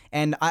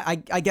 And I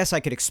guess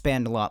I could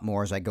expand a lot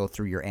more as I go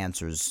through your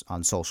answers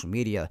on social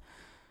media.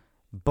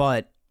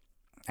 But,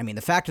 I mean,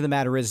 the fact of the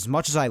matter is, as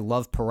much as I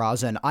love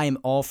Peraza, and I am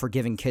all for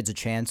giving kids a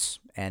chance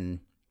and,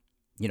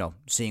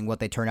 seeing what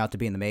they turn out to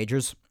be in the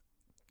majors,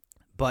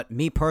 but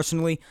me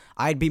personally,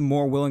 I'd be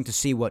more willing to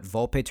see what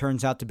Volpe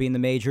turns out to be in the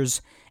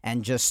majors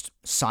and just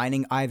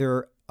signing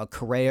either a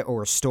Correa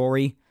or a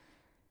Story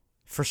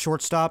for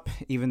shortstop,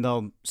 even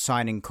though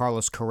signing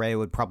Carlos Correa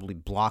would probably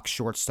block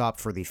shortstop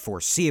for the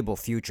foreseeable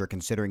future,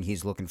 considering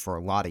he's looking for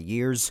a lot of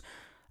years.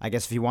 I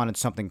guess if you wanted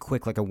something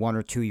quick like a 1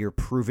 or 2 year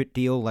prove-it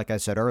deal, like I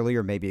said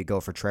earlier, maybe you go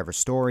for Trevor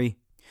Story.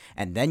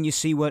 And then you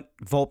see what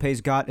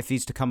Volpe's got if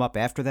he's to come up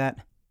after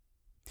that.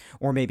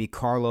 Or maybe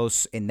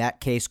Carlos, in that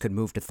case, could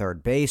move to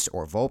third base,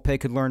 or Volpe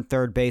could learn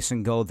third base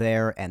and go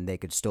there, and they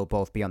could still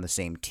both be on the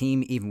same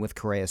team, even with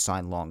Correa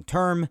signed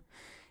long-term.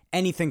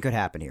 Anything could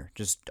happen here.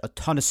 Just a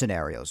ton of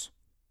scenarios.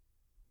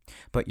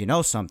 But you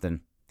know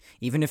something?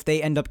 Even if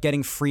they end up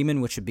getting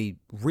Freeman, which would be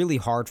really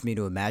hard for me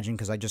to imagine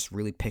because I just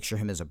really picture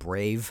him as a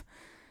Brave.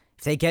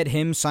 If they get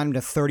him, sign him to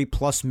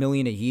 $30+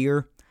 million a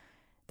year,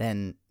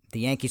 then the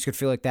Yankees could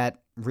feel like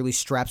that really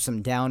straps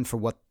them down for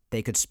what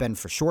they could spend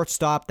for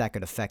shortstop. That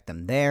could affect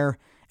them there.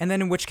 And then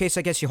in which case,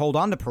 I guess you hold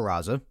on to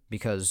Peraza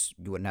because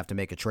you wouldn't have to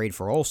make a trade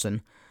for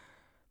Olsen.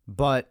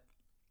 But,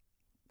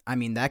 I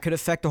mean, that could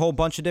affect a whole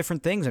bunch of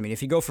different things. I mean,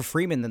 if you go for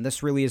Freeman, then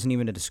this really isn't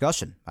even a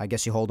discussion. I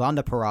guess you hold on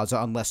to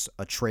Peraza unless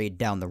a trade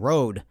down the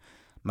road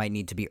might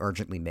need to be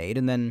urgently made.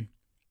 And then,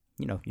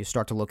 you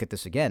start to look at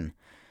this again.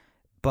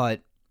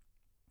 But,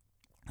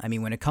 I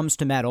mean, when it comes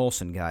to Matt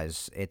Olson,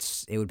 guys,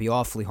 it would be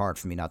awfully hard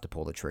for me not to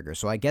pull the trigger.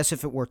 So I guess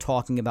if it were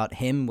talking about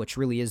him, which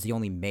really is the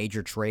only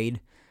major trade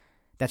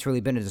that's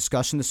really been a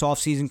discussion this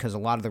offseason because a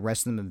lot of the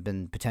rest of them have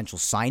been potential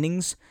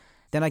signings,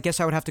 then I guess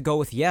I would have to go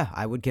with,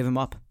 I would give him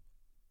up.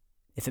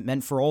 If it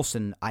meant for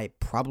Olsen, I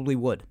probably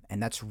would.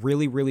 And that's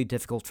really, really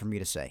difficult for me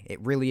to say. It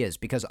really is,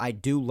 because I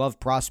do love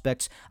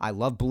prospects. I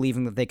love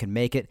believing that they can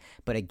make it.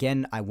 But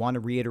again, I want to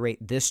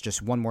reiterate this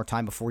just one more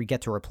time before we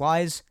get to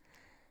replies.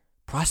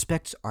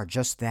 Prospects are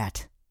just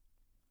that.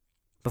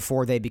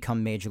 Before they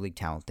become major league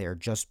talent, they are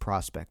just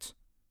prospects.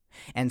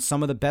 And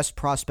some of the best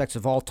prospects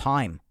of all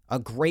time, a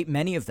great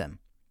many of them,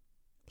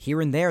 here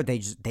and there, they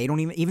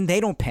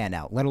don't pan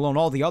out, let alone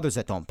all the others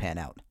that don't pan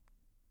out.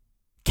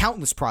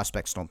 Countless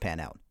prospects don't pan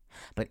out.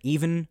 But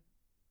even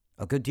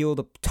a good deal of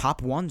the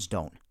top ones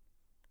don't,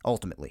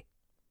 ultimately.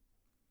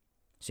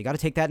 So you got to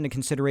take that into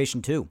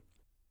consideration too.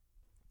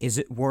 Is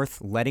it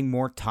worth letting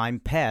more time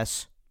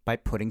pass by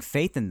putting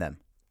faith in them?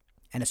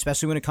 And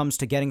especially when it comes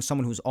to getting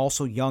someone who's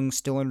also young,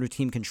 still under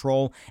team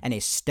control, and a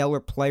stellar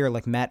player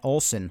like Matt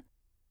Olson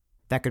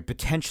that could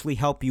potentially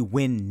help you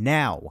win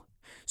now,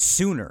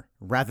 sooner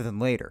rather than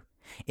later.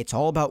 It's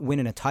all about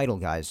winning a title,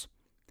 guys.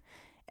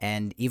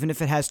 And even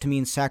if it has to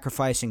mean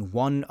sacrificing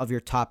one of your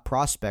top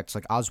prospects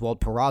like Oswald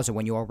Peraza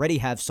when you already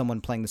have someone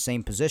playing the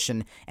same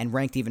position and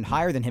ranked even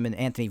higher than him in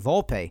Anthony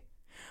Volpe,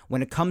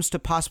 when it comes to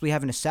possibly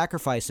having to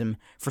sacrifice him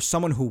for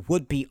someone who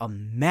would be a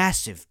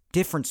massive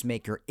difference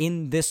maker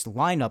in this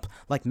lineup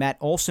like Matt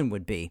Olson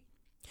would be,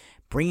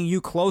 bringing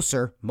you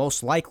closer,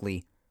 most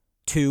likely,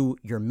 to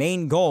your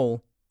main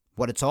goal,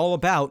 what it's all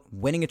about,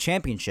 winning a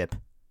championship,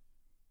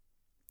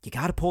 you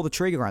got to pull the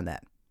trigger on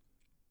that.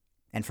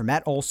 And for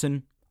Matt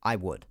Olson, I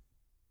would.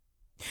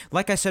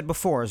 Like I said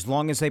before, as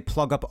long as they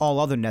plug up all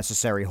other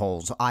necessary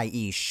holes,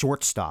 i.e.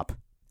 shortstop,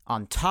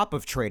 on top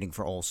of trading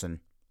for Olson,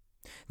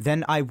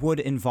 then I would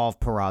involve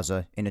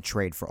Peraza in a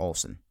trade for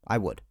Olson. I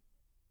would.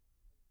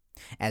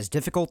 As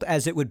difficult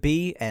as it would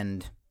be,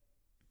 and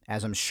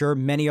as I'm sure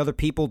many other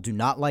people do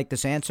not like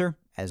this answer,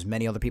 as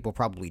many other people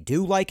probably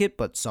do like it,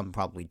 but some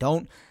probably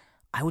don't,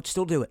 I would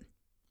still do it.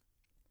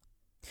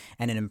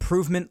 And an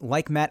improvement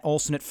like Matt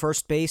Olson at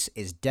first base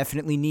is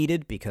definitely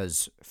needed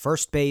because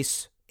first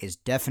base is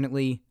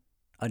definitely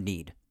a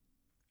need.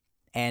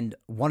 And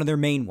one of their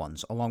main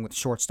ones, along with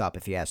shortstop,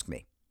 if you ask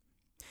me.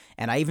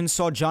 And I even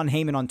saw John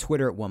Heyman on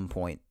Twitter at one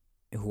point,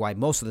 who I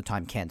most of the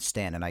time can't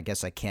stand, and I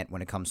guess I can't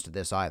when it comes to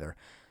this either,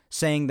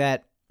 saying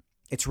that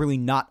it's really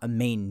not a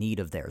main need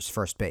of theirs,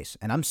 first base.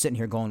 And I'm sitting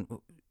here going,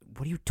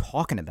 what are you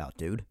talking about,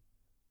 dude?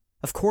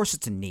 Of course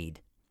it's a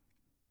need.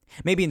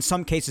 Maybe in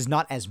some cases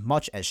not as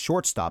much as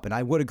shortstop, and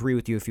I would agree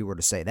with you if you were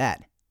to say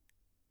that.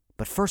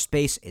 But first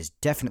base is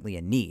definitely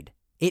a need.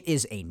 It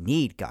is a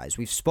need, guys.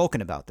 We've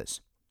spoken about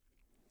this.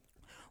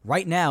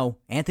 Right now,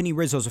 Anthony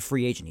Rizzo's a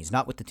free agent. He's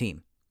not with the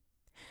team.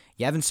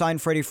 You haven't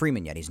signed Freddie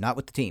Freeman yet. He's not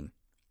with the team.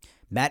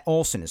 Matt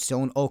Olson is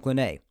still in Oakland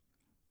A.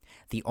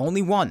 The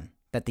only one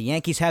that the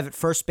Yankees have at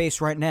first base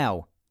right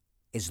now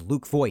is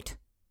Luke Voit.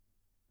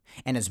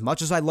 And as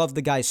much as I love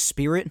the guy's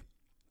spirit,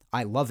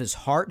 I love his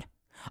heart,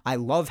 I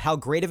love how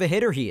great of a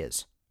hitter he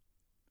is.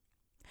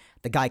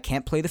 The guy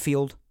can't play the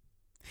field.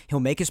 He'll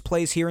make his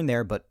plays here and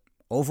there, but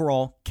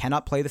overall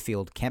cannot play the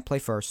field, can't play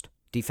first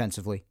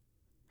defensively.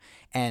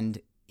 And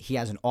he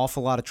has an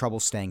awful lot of trouble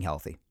staying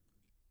healthy.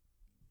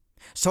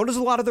 So does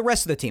a lot of the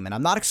rest of the team, and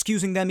I'm not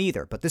excusing them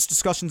either, but this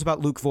discussion's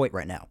about Luke Voit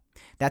right now.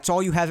 That's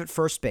all you have at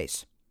first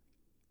base.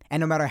 And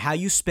no matter how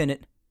you spin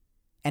it,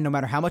 and no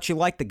matter how much you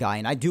like the guy,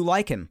 and I do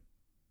like him,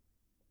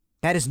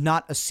 that is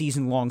not a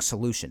season-long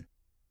solution.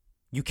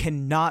 You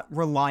cannot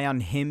rely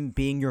on him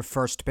being your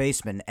first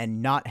baseman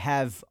and not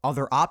have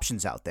other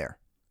options out there.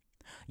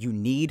 You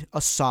need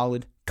a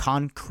solid,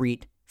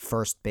 concrete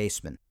first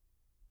baseman.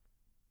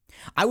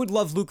 I would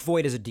love Luke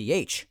Voit as a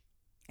DH.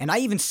 And I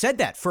even said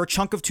that for a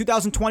chunk of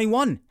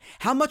 2021.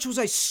 How much was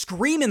I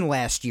screaming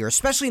last year,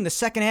 especially in the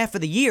second half of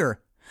the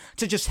year,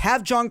 to just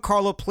have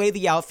Giancarlo play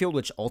the outfield,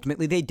 which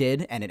ultimately they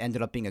did, and it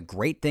ended up being a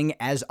great thing,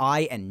 as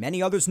I and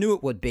many others knew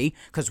it would be,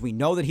 because we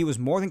know that he was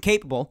more than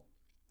capable.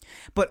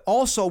 But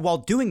also, while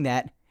doing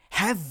that,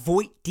 have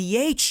Voit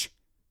DH.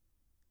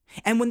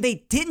 And when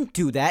they didn't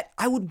do that,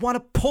 I would want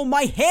to pull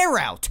my hair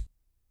out.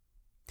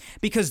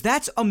 Because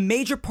that's a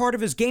major part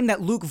of his game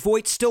that Luke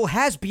Voit still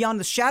has beyond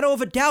the shadow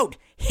of a doubt.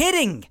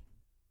 Hitting.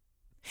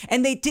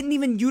 And they didn't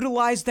even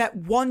utilize that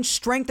one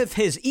strength of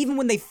his, even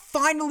when they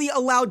finally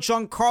allowed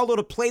Giancarlo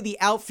to play the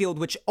outfield,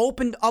 which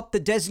opened up the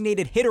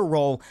designated hitter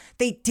role.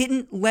 They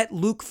didn't let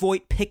Luke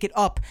Voit pick it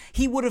up.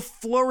 He would have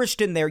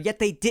flourished in there, yet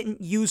they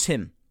didn't use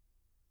him.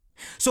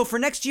 So for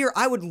next year,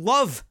 I would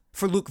love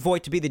for Luke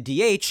Voit to be the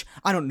DH.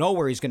 I don't know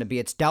where he's going to be.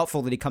 It's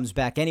doubtful that he comes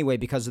back anyway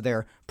because of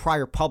their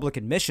prior public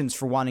admissions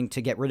for wanting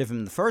to get rid of him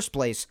in the first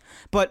place.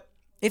 But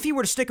if he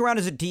were to stick around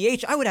as a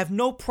DH, I would have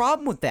no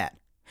problem with that.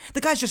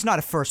 The guy's just not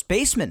a first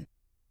baseman.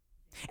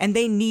 And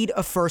they need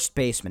a first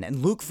baseman,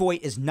 and Luke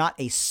Voit is not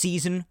a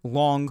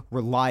season-long,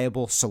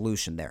 reliable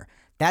solution there.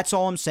 That's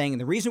all I'm saying, and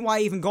the reason why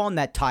I even go on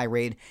that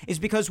tirade is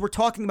because we're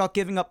talking about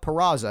giving up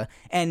Peraza,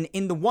 and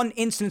in the one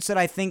instance that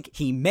I think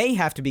he may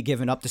have to be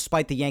given up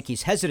despite the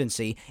Yankees'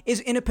 hesitancy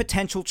is in a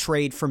potential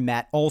trade for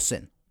Matt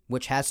Olson,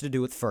 which has to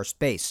do with first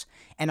base.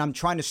 And I'm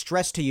trying to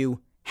stress to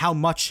you how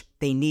much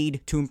they need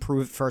to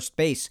improve at first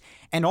base,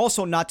 and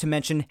also not to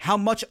mention how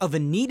much of a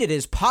need it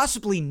is,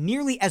 possibly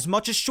nearly as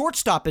much as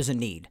shortstop is a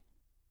need.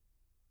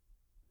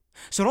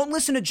 So don't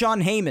listen to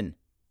Jon Heyman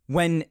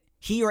when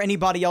he or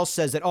anybody else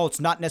says that, oh, it's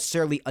not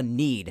necessarily a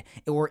need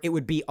or it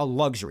would be a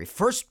luxury.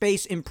 First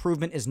base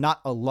improvement is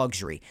not a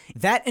luxury.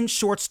 That and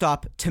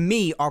shortstop, to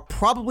me, are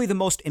probably the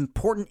most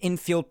important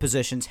infield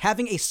positions.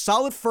 Having a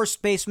solid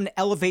first baseman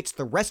elevates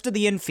the rest of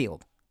the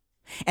infield.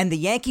 And the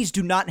Yankees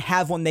do not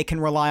have one they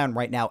can rely on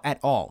right now at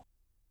all.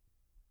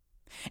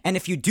 And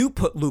if you do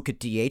put Luke at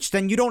DH,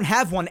 then you don't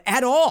have one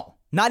at all.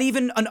 Not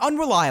even an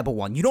unreliable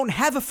one. You don't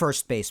have a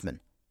first baseman.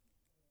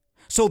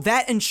 So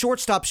that and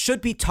shortstop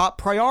should be top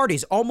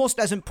priorities, almost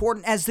as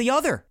important as the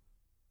other.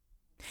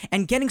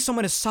 And getting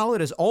someone as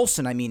solid as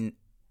Olson, I mean,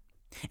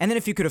 and then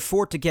if you could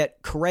afford to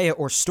get Correa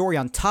or Story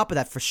on top of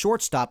that for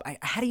shortstop,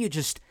 how do you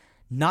just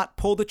not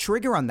pull the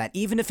trigger on that,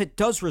 even if it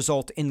does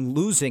result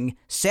in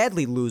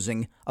sadly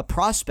losing, a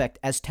prospect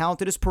as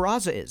talented as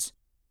Peraza is?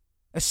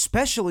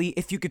 Especially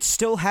if you could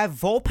still have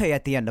Volpe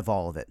at the end of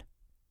all of it.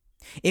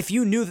 If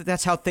you knew that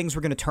that's how things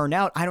were going to turn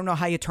out, I don't know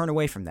how you turn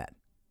away from that.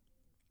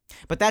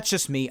 But that's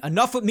just me.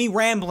 Enough with me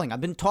rambling. I've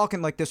been talking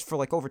like this for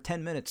like over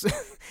 10 minutes.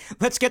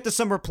 Let's get to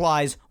some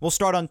replies. We'll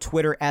start on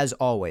Twitter as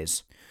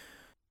always.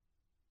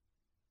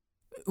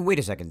 Wait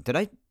a second. Did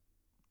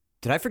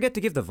I forget to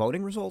give the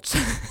voting results?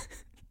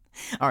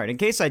 All right, in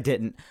case I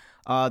didn't,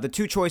 the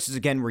two choices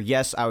again were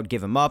yes, I would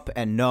give him up,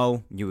 and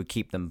no, you would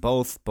keep them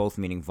both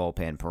meaning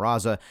Volpe and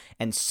Peraza.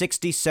 And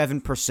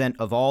 67%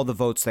 of all the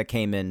votes that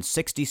came in,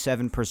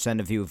 67%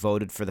 of you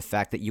voted for the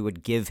fact that you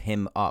would give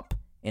him up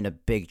in a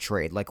big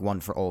trade, like one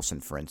for Olson,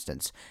 for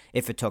instance.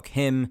 If it took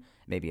him,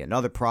 maybe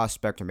another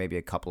prospect, or maybe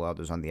a couple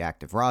others on the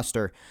active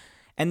roster.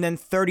 And then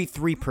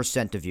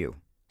 33% of you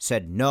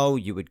said no,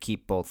 you would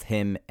keep both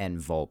him and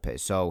Volpe.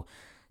 So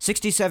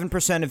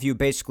 67% of you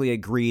basically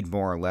agreed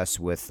more or less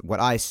with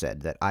what I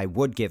said, that I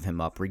would give him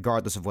up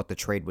regardless of what the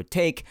trade would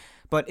take,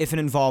 but if it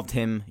involved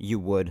him, you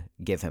would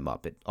give him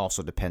up. It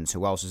also depends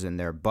who else is in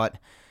there, but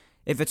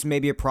if it's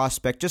maybe a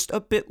prospect just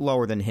a bit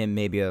lower than him,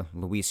 maybe a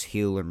Luis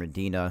Gil or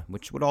Medina,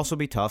 which would also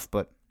be tough,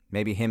 but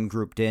maybe him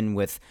grouped in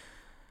with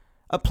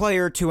a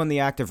player or two on the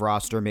active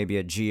roster, maybe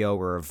a Gio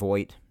or a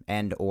Voit,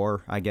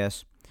 I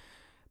guess.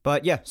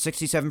 But yeah,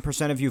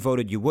 67% of you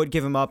voted you would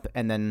give him up,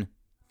 and then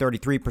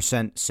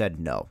 33% said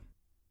no.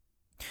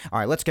 All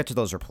right, let's get to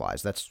those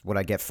replies. That's what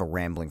I get for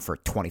rambling for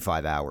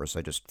 25 hours.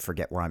 I just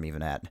forget where I'm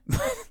even at.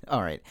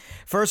 All right,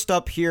 first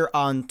up here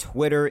on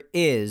Twitter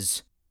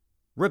is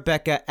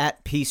Rebecca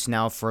at Peace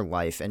Now for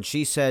Life, and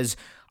she says,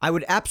 I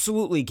would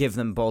absolutely give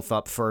them both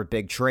up for a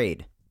big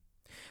trade.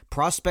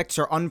 Prospects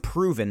are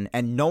unproven,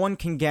 and no one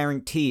can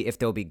guarantee if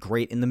they'll be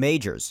great in the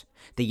majors.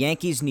 The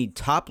Yankees need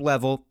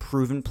top-level,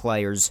 proven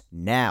players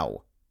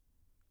now.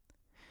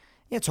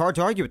 Yeah, it's hard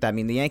to argue with that. I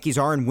mean, the Yankees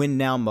are in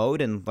win-now mode,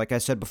 and like I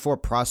said before,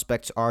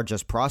 prospects are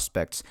just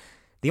prospects.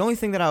 The only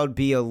thing that I would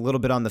be a little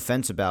bit on the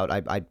fence about,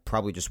 I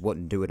probably just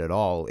wouldn't do it at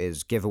all,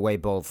 is give away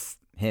both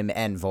him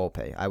and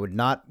Volpe. I would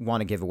not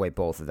want to give away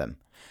both of them.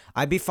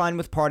 I'd be fine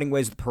with parting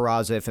ways with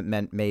Peraza if it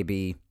meant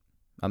maybe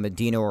a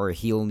Medina or a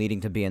Gil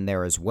needing to be in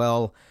there as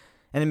well,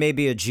 and then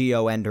maybe a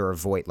Gio and or a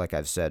Voit, like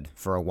I've said,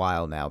 for a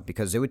while now,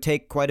 because it would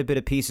take quite a bit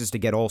of pieces to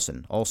get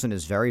Olson. Olson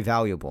is very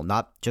valuable,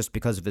 not just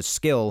because of his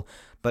skill,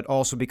 but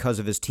also because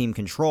of his team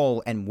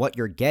control and what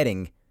you're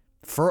getting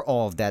for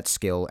all of that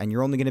skill, and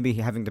you're only going to be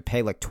having to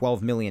pay like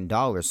 $12 million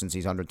since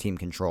he's under team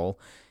control,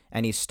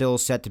 and he's still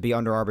set to be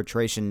under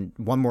arbitration,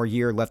 one more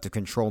year left of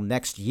control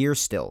next year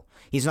still.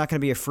 He's not going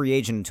to be a free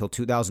agent until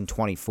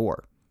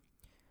 2024.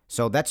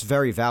 So that's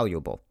very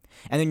valuable.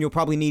 And then you'll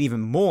probably need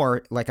even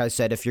more, like I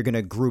said, if you're going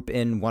to group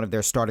in one of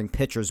their starting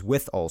pitchers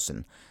with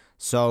Olson.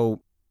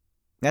 So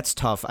that's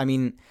tough. I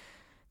mean,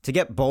 to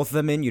get both of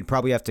them in, you'd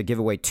probably have to give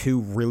away two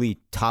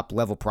really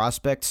top-level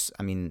prospects.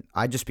 I mean,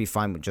 I'd just be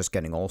fine with just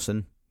getting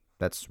Olson.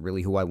 That's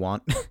really who I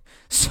want.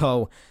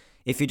 So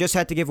if you just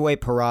had to give away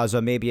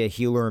Peraza, maybe a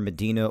Healer or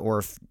Medina, or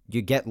if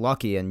you get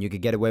lucky and you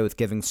could get away with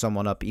giving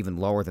someone up even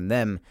lower than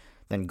them,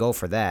 then go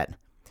for that.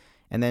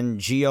 And then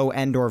Gio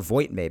and or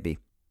Voit maybe.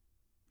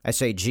 I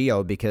say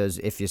Gio because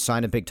if you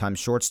sign a big-time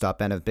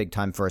shortstop and a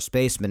big-time first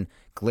baseman,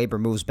 Gleyber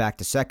moves back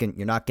to second,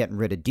 you're not getting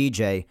rid of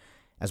DJ.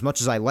 As much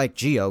as I like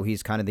Gio,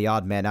 he's kind of the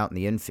odd man out in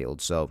the infield,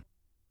 so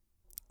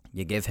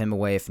you give him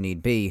away if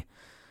need be.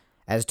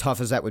 As tough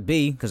as that would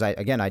be, because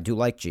I do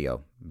like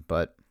Gio,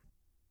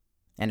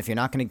 and if you're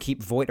not going to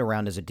keep Voit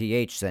around as a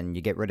DH, then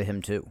you get rid of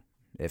him too.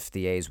 if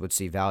the A's would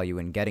see value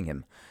in getting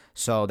him.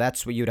 So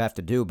that's what you'd have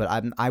to do, but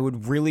I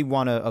would really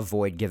want to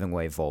avoid giving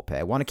away Volpe.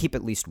 I want to keep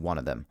at least one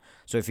of them.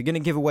 So if you're going to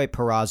give away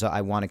Peraza,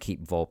 I want to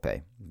keep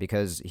Volpe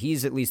because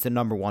he's at least the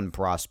number one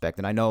prospect.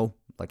 And I know,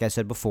 like I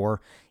said before,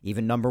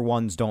 even number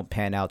ones don't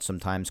pan out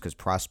sometimes because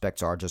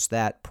prospects are just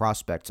that,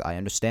 prospects. I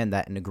understand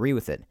that and agree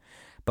with it.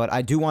 But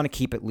I do want to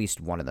keep at least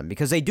one of them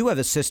because they do have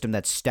a system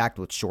that's stacked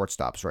with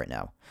shortstops right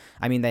now.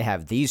 I mean, they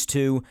have these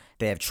two.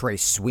 They have Trey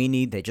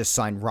Sweeney. They just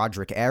signed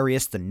Roderick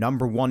Arias, the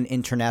number one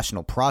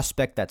international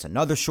prospect. That's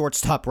another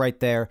shortstop right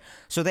there.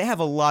 So they have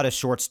a lot of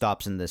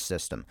shortstops in this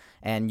system.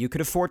 And you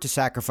could afford to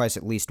sacrifice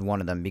at least one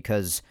of them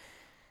because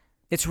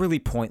it's really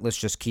pointless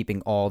just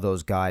keeping all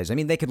those guys. I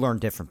mean, they could learn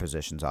different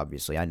positions,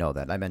 obviously. I know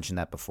that. I mentioned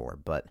that before.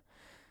 But,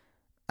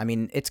 I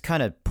mean, it's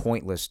kind of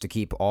pointless to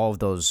keep all of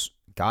those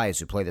guys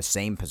who play the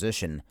same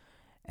position.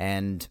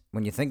 And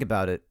when you think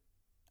about it,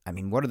 I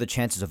mean, what are the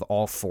chances of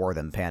all four of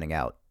them panning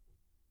out?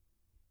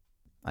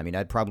 I mean,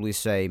 I'd probably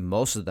say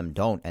most of them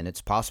don't, and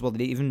it's possible that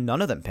even none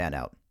of them pan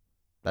out.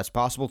 That's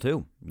possible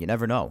too. You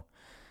never know.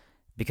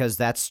 Because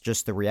that's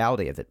just the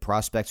reality of it.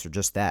 Prospects are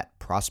just that,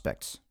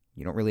 prospects.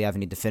 You don't really have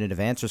any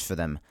definitive answers for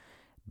them.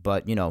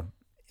 But, you know,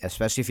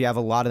 especially if you have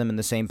a lot of them in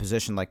the same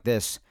position like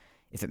this,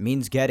 if it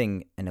means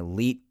getting an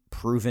elite,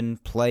 proven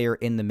player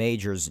in the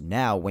majors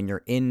now when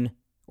you're in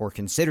or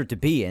considered to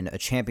be in a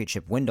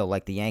championship window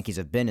like the Yankees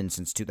have been in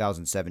since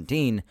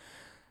 2017,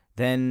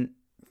 then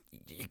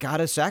you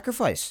gotta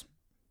sacrifice.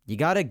 You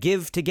gotta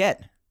give to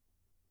get.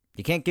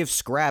 You can't give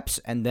scraps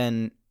and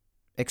then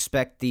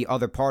expect the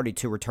other party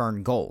to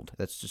return gold.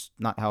 That's just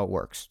not how it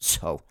works.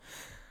 So,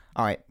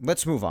 all right,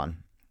 let's move on.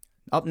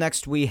 Up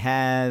next, we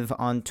have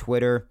on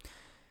Twitter,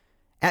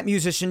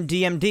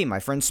 @MusicianDMD, my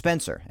friend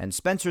Spencer. And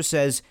Spencer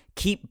says,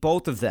 keep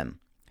both of them.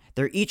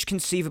 They're each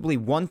conceivably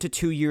 1 to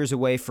 2 years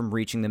away from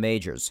reaching the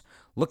majors.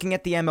 Looking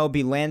at the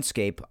MLB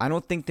landscape, I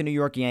don't think the New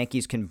York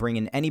Yankees can bring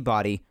in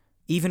anybody,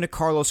 even a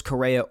Carlos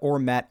Correa or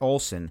Matt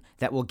Olson,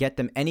 that will get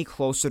them any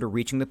closer to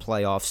reaching the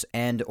playoffs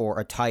and or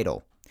a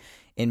title.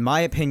 In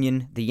my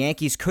opinion, the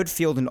Yankees could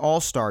field an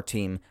all-star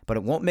team, but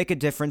it won't make a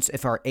difference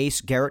if our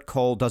ace Garrett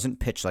Cole doesn't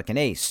pitch like an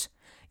ace.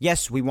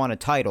 Yes, we want a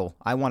title.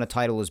 I want a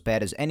title as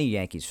bad as any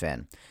Yankees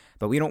fan.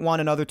 But we don't want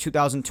another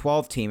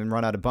 2012 team and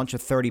run out a bunch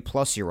of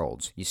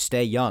 30-plus-year-olds. You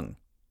stay young.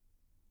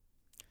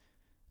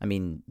 I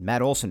mean,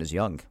 Matt Olson is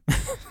young.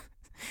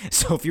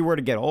 So if you were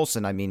to get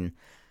Olson, I mean,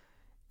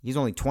 he's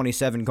only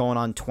 27 going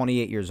on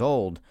 28 years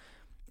old.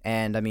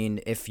 And, I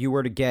mean, if you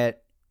were to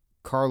get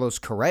Carlos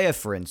Correa,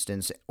 for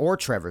instance, or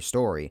Trevor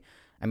Story,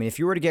 I mean, if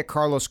you were to get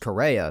Carlos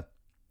Correa,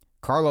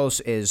 Carlos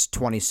is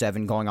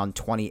 27 going on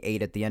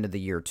 28 at the end of the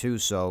year, too.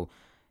 So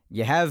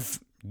you have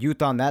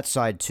youth on that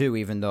side, too,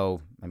 even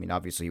though, I mean,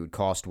 obviously he would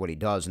cost what he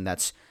does, and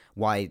that's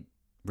why,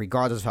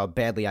 regardless of how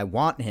badly I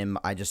want him,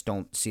 I just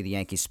don't see the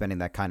Yankees spending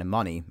that kind of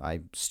money. I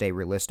stay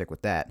realistic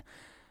with that.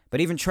 But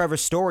even Trevor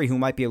Story, who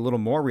might be a little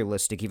more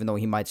realistic, even though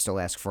he might still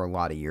ask for a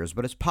lot of years,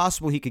 but it's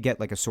possible he could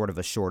get like a sort of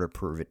a shorter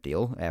prove-it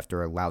deal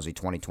after a lousy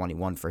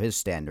 2021 for his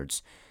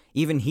standards.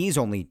 Even he's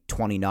only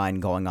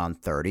 29 going on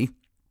 30.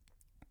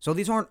 So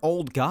these aren't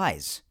old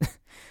guys.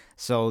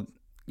 So,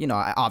 you know,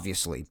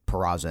 obviously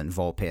Peraza and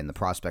Volpe and the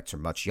prospects are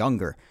much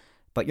younger,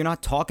 but you're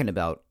not talking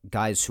about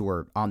guys who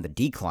are on the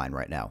decline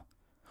right now.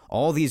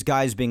 All these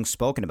guys being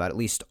spoken about, at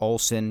least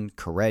Olson,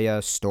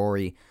 Correa,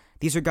 Story,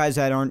 these are guys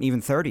that aren't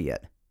even 30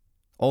 yet.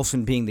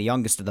 Olson being the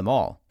youngest of them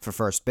all for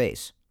first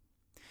base.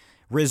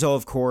 Rizzo,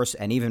 of course,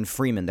 and even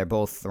Freeman, they're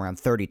both around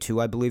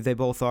 32, I believe they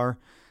both are.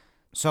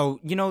 So,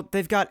 you know,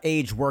 they've got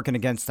age working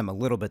against them a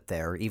little bit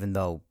there, even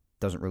though it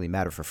doesn't really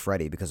matter for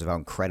Freddie because of how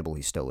incredible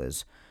he still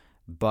is.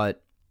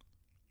 But,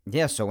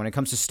 yeah, so when it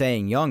comes to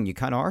staying young, you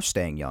kind of are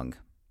staying young.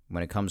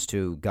 When it comes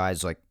to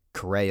guys like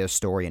Correa,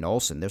 Story, and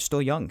Olson, they're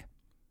still young.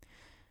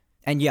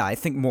 And yeah, I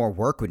think more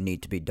work would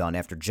need to be done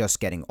after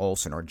just getting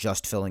Olson or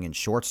just filling in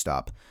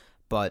shortstop.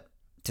 But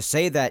to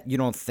say that you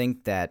don't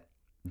think that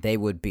they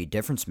would be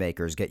difference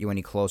makers, get you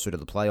any closer to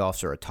the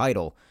playoffs or a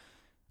title,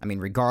 I mean,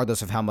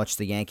 regardless of how much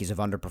the Yankees have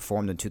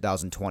underperformed in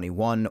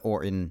 2021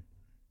 or in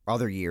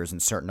other years in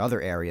certain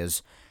other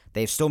areas,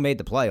 they've still made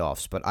the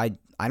playoffs. But I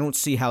don't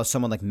see how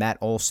someone like Matt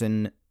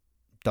Olson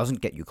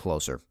doesn't get you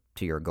closer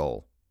to your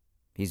goal.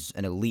 He's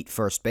an elite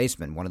first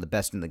baseman, one of the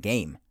best in the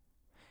game.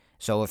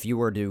 So if you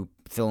were to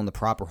fill in the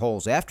proper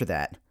holes after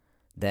that,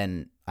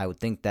 then I would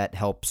think that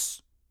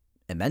helps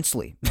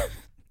immensely.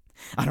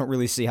 I don't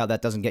really see how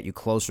that doesn't get you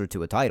closer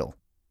to a title.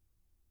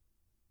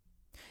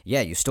 Yeah,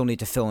 you still need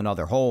to fill in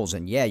other holes,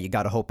 and yeah, you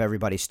got to hope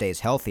everybody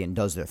stays healthy and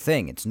does their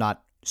thing. It's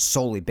not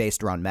solely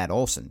based around Matt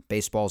Olson.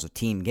 Baseball's a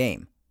team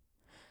game.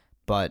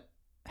 But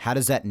how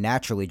does that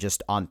naturally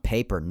just on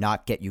paper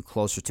not get you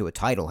closer to a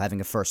title,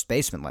 having a first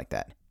baseman like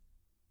that?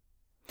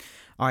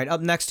 All right,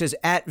 up next is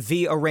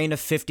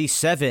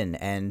 @VArena57,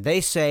 and they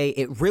say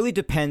it really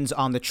depends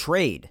on the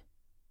trade.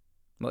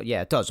 Well,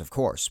 yeah, it does, of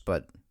course,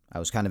 but I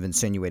was kind of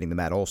insinuating the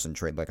Matt Olson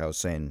trade like I was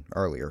saying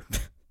earlier.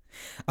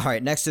 All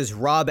right, next is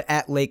Rob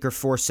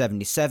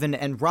 @Laker477,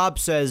 and Rob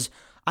says,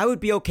 I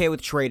would be okay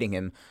with trading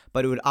him,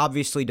 but it would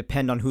obviously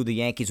depend on who the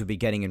Yankees would be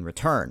getting in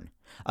return.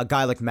 A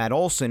guy like Matt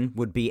Olson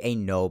would be a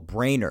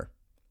no-brainer.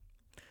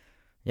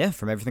 Yeah,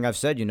 from everything I've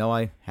said,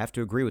 I have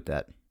to agree with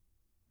that.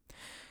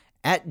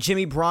 At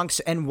Jimmy Bronx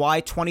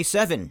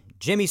NY27,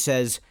 Jimmy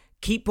says,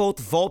 keep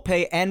both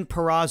Volpe and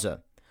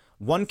Peraza.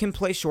 One can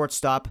play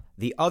shortstop,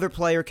 the other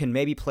player can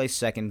maybe play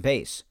second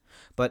base.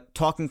 But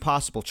talking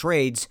possible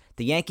trades,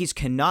 the Yankees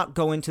cannot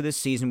go into this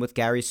season with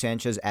Gary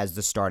Sanchez as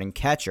the starting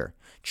catcher.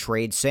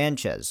 Trade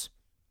Sanchez.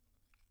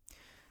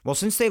 Well,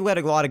 since they let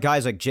a lot of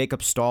guys like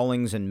Jacob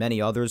Stallings and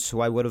many others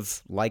who I would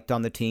have liked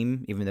on the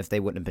team, even if they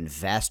wouldn't have been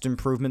vast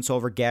improvements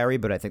over Gary,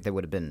 but I think they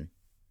would have been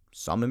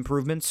some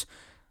improvements.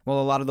 Well,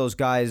 a lot of those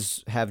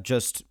guys have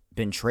just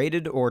been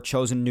traded or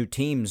chosen new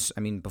teams,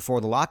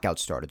 before the lockout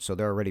started, so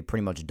they're already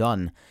pretty much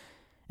done.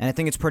 And I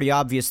think it's pretty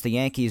obvious the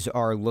Yankees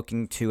are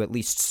looking to at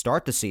least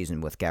start the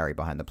season with Gary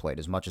behind the plate,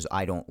 as much as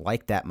I don't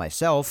like that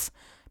myself,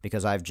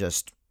 because I've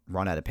just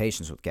run out of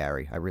patience with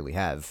Gary. I really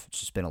have. It's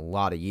just been a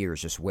lot of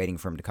years just waiting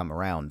for him to come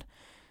around.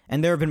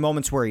 And there have been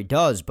moments where he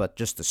does, but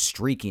just the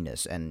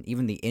streakiness and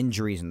even the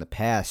injuries in the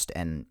past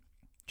and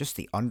just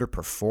the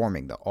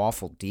underperforming, the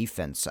awful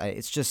defense,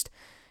 it's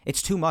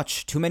too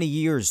much. Too many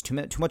years,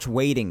 too much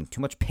waiting,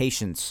 too much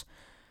patience.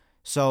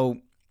 So,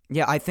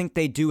 yeah, I think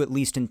they do at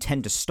least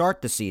intend to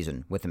start the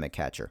season with him at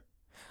catcher.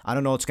 I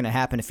don't know what's going to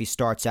happen if he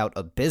starts out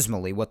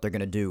abysmally, what they're going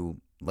to do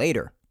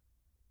later.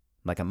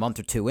 Like a month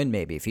or two in,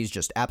 maybe, if he's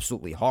just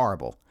absolutely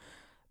horrible.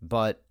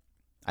 But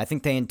I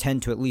think they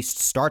intend to at least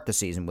start the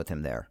season with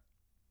him there.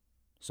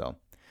 So,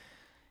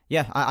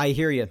 yeah, I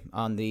hear you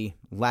on the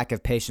lack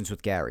of patience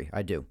with Gary.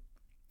 I do.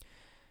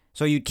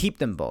 So you'd keep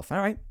them both. All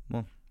right,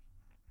 well,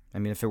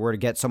 if it were to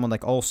get someone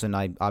like Olson,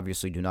 I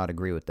obviously do not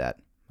agree with that.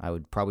 I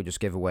would probably just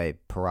give away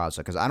Peraza,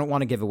 because I don't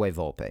want to give away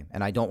Volpe,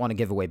 and I don't want to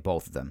give away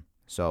both of them.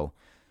 So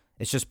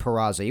it's just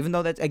Peraza, even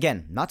though that's,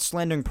 again, not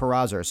slandering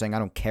Peraza or saying I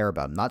don't care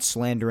about him. Not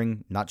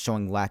slandering, not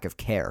showing lack of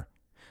care.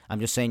 I'm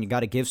just saying you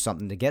got to give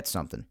something to get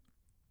something.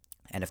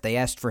 And if they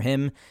asked for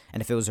him,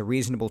 and if it was a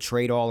reasonable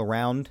trade all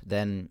around,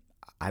 then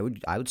I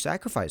would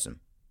sacrifice him.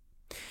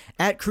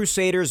 At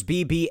Crusaders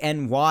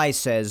BBNY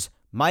says,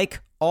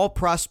 Mike, all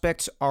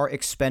prospects are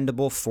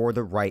expendable for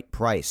the right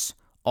price.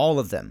 All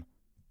of them.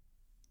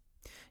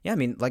 Yeah,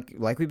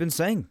 like we've been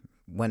saying,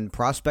 when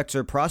prospects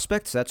are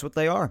prospects, that's what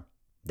they are.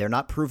 They're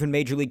not proven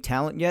major league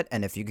talent yet,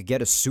 and if you could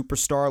get a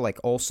superstar like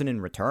Olson in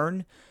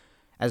return,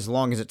 as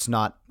long as it's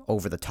not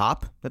over the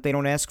top that they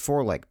don't ask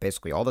for, like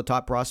basically all the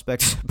top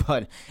prospects,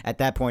 but at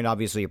that point,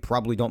 obviously, you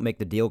probably don't make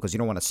the deal because you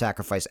don't want to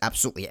sacrifice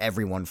absolutely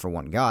everyone for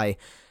one guy.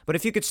 But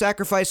if you could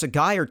sacrifice a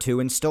guy or two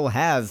and still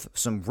have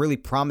some really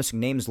promising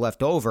names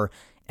left over,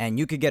 and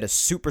you could get a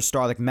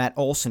superstar like Matt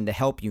Olson to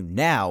help you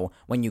now,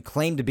 when you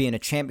claim to be in a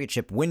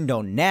championship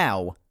window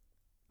now,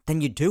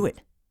 then you do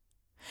it.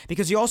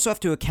 Because you also have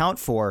to account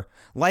for,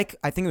 like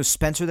I think it was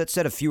Spencer that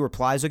said a few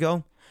replies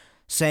ago,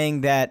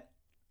 saying that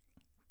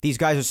these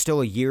guys are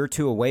still a year or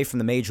two away from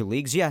the major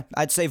leagues. Yeah,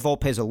 I'd say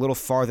Volpe is a little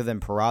farther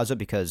than Peraza,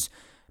 because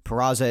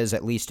Peraza is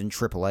at least in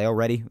AAA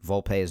already.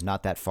 Volpe is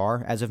not that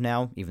far as of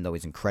now, even though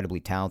he's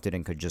incredibly talented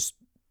and could just,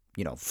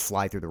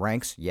 fly through the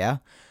ranks. Yeah,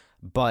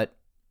 but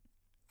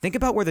think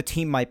about where the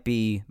team might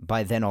be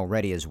by then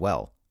already as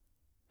well.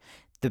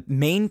 The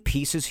main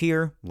pieces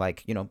here,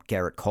 like,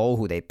 Garrett Cole,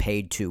 who they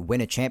paid to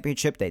win a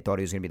championship. They thought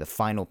he was going to be the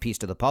final piece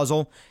to the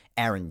puzzle.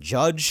 Aaron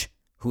Judge,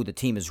 who the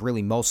team is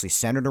really mostly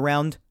centered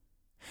around.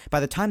 By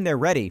the time they're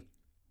ready,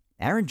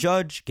 Aaron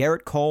Judge,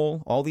 Garrett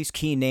Cole, all these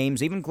key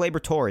names, even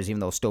Gleyber Torres, even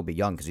though he'll still be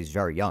young because he's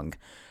very young.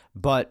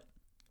 But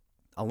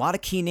a lot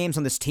of key names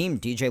on this team.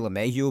 DJ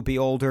LeMahieu will be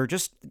older.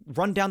 Just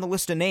run down the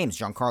list of names.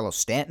 Giancarlo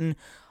Stanton.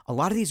 A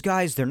lot of these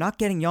guys, they're not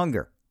getting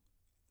younger.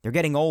 They're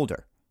getting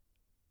older.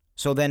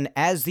 So then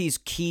as these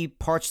key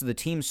parts of the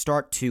team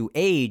start to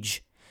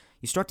age,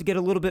 you start to get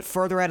a little bit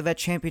further out of that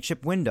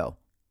championship window.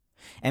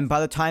 And by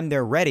the time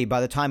they're ready,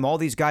 by the time all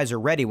these guys are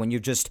ready, when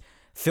you've just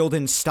filled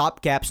in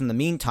stopgaps in the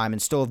meantime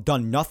and still have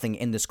done nothing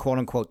in this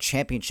quote-unquote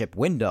championship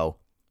window,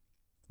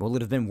 will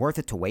it have been worth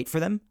it to wait for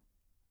them?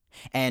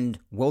 And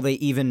will they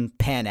even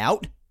pan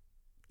out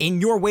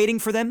in your waiting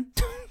for them?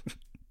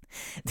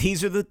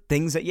 These are the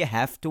things that you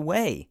have to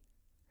weigh.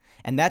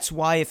 And that's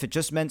why if it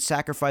just meant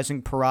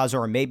sacrificing Peraza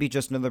or maybe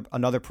just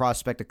another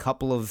prospect a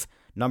couple of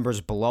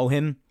numbers below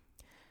him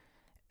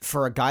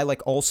for a guy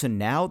like Olson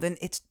now, then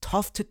it's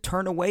tough to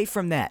turn away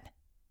from that.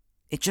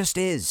 It just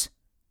is.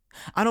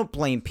 I don't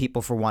blame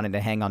people for wanting to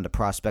hang on to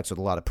prospects with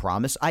a lot of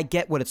promise. I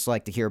get what it's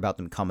like to hear about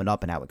them coming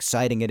up and how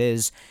exciting it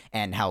is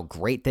and how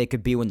great they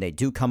could be when they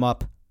do come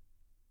up.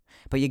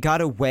 But you got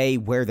to weigh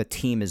where the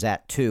team is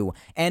at too,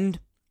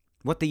 and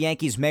what the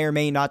Yankees may or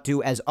may not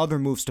do as other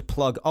moves to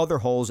plug other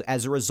holes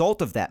as a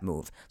result of that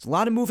move. It's a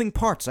lot of moving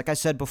parts, like I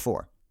said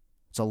before.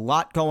 It's a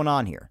lot going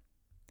on here.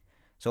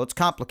 So it's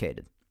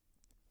complicated.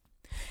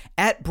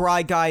 At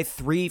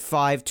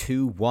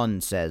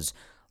BryGuy3521 says,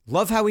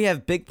 love how we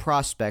have big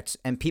prospects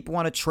and people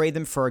want to trade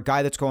them for a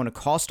guy that's going to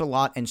cost a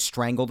lot and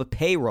strangle the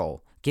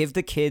payroll. Give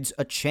the kids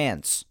a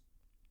chance.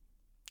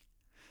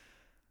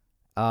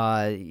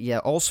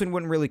 Yeah, Olson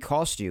wouldn't really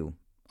cost you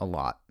a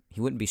lot.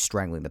 He wouldn't be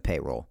strangling the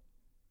payroll.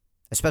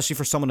 especially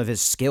for someone of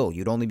his skill.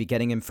 You'd only be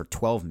getting him for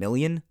 $12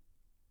 million.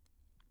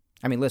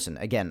 I mean, listen,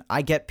 again,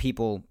 I get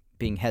people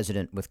being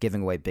hesitant with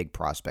giving away big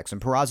prospects,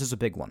 and Peraza's a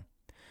big one.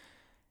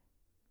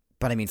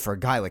 But I mean, for a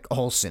guy like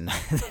Olson,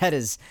 that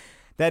is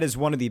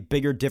one of the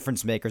bigger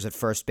difference makers at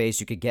first base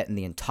you could get in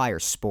the entire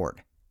sport.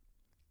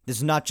 This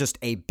is not just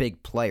a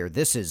big player.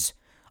 This is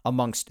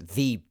amongst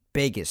the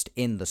biggest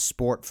in the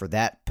sport for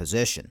that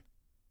position.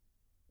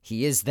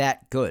 He is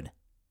that good.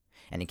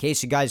 And in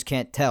case you guys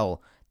can't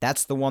tell,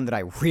 that's the one that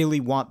I really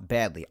want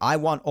badly. I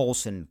want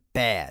Olson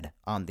bad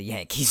on the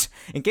Yankees.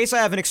 In case I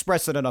haven't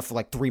expressed it enough for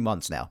like 3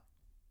 months now.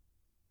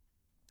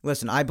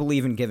 Listen, I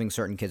believe in giving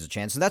certain kids a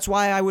chance, and that's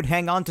why I would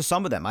hang on to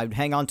some of them. I would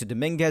hang on to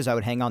Dominguez, I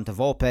would hang on to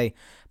Volpe,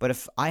 but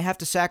if I have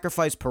to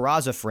sacrifice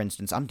Peraza, for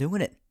instance, I'm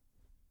doing it.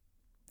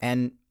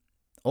 And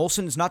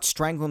Olson's not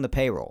strangling the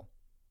payroll.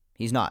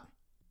 He's not.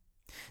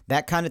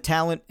 That kind of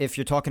talent, if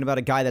you're talking about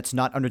a guy that's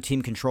not under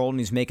team control and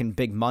he's making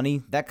big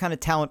money, that kind of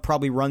talent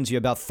probably runs you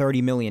about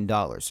 $30 million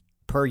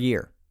per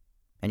year.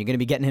 And you're going to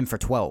be getting him for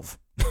 12.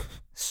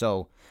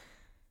 So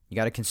you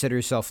got to consider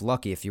yourself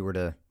lucky if you were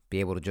to be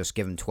able to just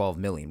give him $12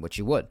 million, which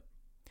you would.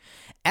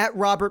 At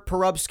Robert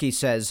Porubsky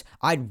says,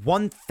 I'd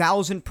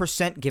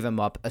 1,000% give him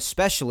up,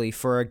 especially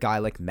for a guy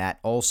like Matt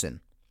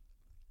Olson.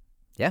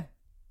 Yeah,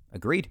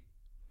 agreed.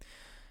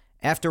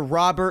 After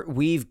Robert,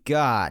 we've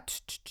got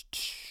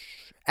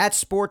at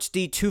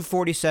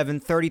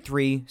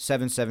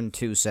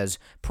SportsD24733772 says,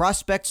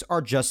 prospects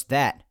are just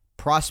that,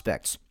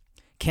 prospects.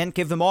 Can't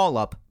give them all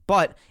up,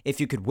 but if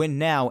you could win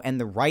now and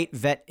the right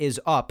vet is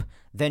up,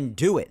 then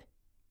do it.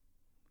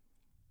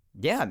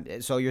 Yeah,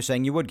 so you're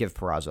saying you would give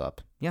Peraza up.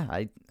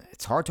 Yeah,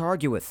 it's hard to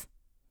argue with.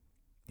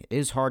 It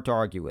is hard to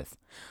argue with.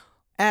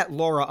 At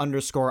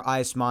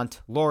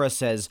Laura_Icemont, Laura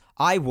says,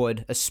 I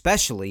would,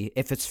 especially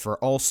if it's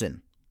for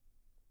Olson.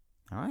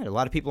 All right, a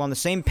lot of people on the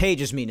same page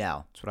as me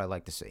now. That's what I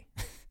like to see.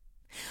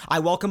 I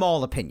welcome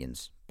all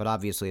opinions, but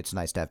obviously it's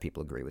nice to have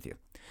people agree with you.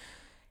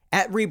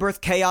 At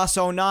Rebirth Chaos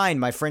 09,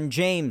 my friend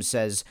James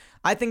says,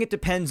 I think it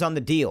depends on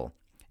the deal.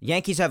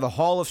 Yankees have a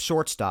haul of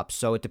shortstops,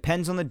 so it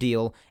depends on the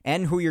deal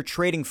and who you're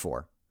trading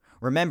for.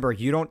 Remember,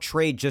 you don't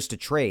trade just to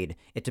trade.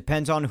 It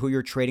depends on who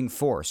you're trading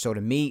for, so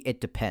to me,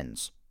 it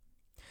depends.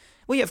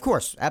 Well, yeah, of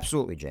course,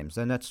 absolutely, James.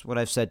 And that's what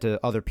I've said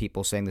to other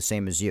people saying the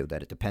same as you,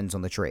 that it depends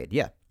on the trade.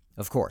 Yeah,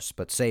 of course.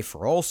 But say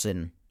for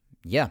Olson,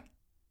 yeah.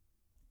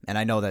 And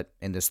I know that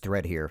in this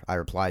thread here, I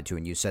replied to,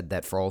 and you said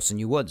that for Olson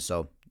you would,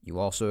 so you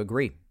also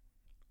agree.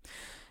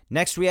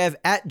 Next, we have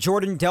at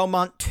Jordan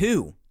Delmont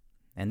 2.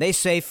 And they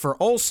say,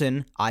 for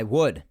Olson, I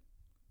would.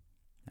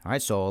 All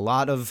right, so a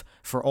lot of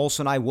for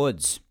Olson, I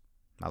would's.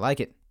 I like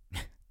it.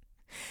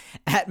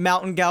 At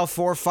Mountain Gal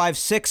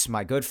 456,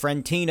 my good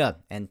friend Tina.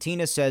 And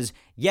Tina says,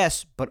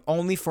 yes, but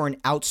only for an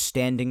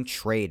outstanding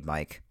trade,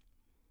 Mike.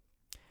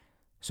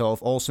 So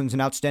if Olson's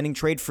an outstanding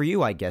trade for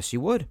you, I guess you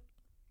would.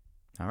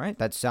 All right,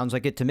 that sounds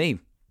like it to me.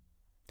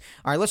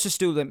 All right, let's just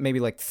do maybe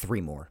like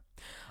 3 more.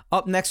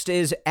 Up next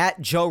is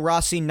at Joe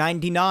Rossi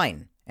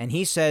 99. And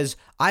he says,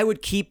 I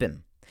would keep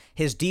him.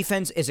 His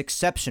defense is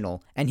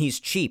exceptional, and he's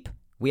cheap.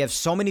 We have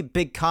so many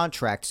big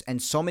contracts and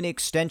so many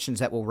extensions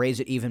that will raise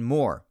it even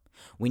more.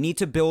 We need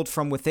to build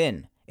from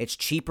within. It's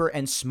cheaper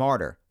and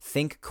smarter.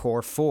 Think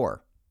Core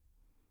 4.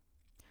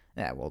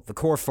 Yeah, well, the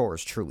Core 4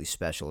 is truly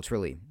special. It's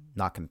really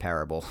not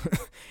comparable.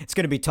 It's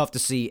going to be tough to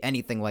see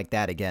anything like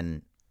that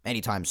again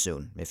anytime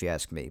soon, if you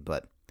ask me.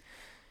 But,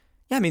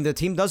 yeah, I mean, the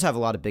team does have a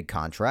lot of big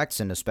contracts,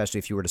 and especially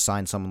if you were to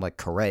sign someone like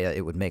Correa,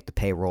 it would make the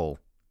payroll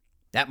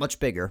that much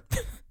bigger.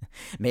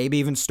 Maybe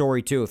even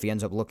Story, too, if he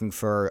ends up looking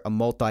for a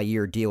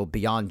multi-year deal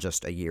beyond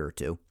just a year or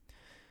two.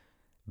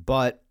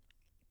 But,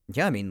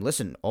 yeah, I mean,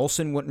 listen,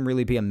 Olson wouldn't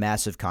really be a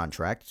massive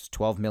contract. It's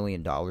 $12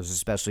 million,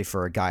 especially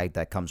for a guy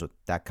that comes with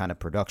that kind of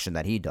production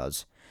that he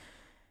does.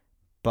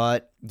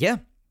 But, yeah,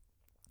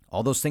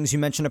 all those things you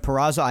mentioned to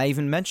Peraza, I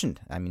even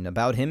mentioned. I mean,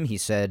 about him, you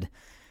said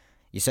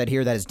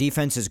here that his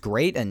defense is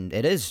great, and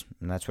it is,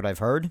 and that's what I've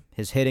heard.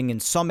 His hitting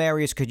in some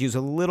areas could use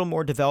a little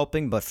more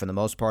developing, but for the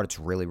most part, it's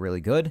really,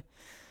 really good.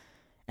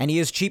 And he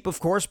is cheap,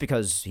 of course,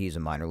 because he's a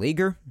minor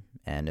leaguer,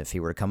 and if he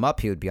were to come up,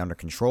 he would be under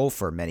control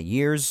for many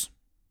years.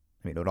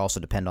 I mean, it would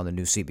also depend on the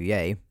new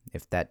CBA,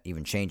 if that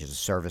even changes,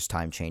 service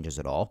time changes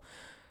at all.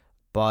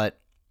 But,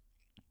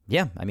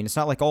 yeah, I mean, it's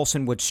not like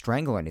Olson would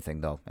strangle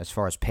anything, though, as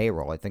far as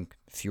payroll. I think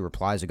a few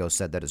replies ago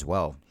said that as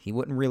well. He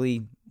wouldn't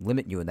really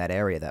limit you in that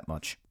area that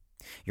much.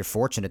 You're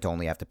fortunate to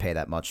only have to pay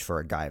that much for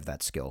a guy of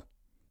that skill.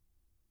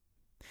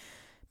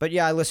 But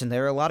yeah, listen,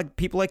 there are a lot of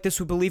people like this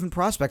who believe in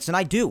prospects, and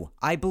I do.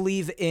 I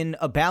believe in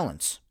a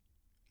balance.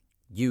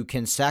 You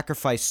can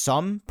sacrifice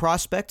some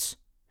prospects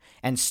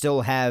and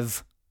still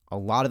have a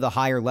lot of the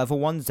higher level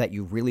ones that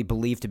you really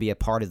believe to be a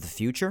part of the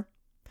future.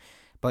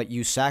 But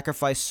you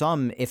sacrifice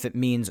some if it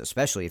means,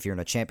 especially if you're in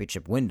a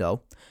championship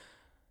window,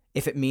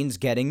 if it means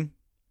getting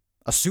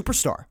a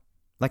superstar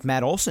like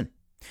Matt Olson,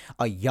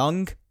 a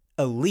young,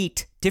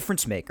 elite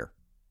difference maker.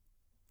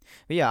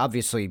 But yeah,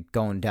 obviously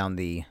going down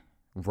the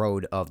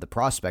road of the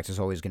prospects is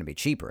always going to be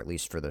cheaper, at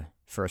least for the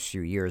first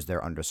few years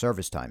they're under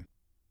service time.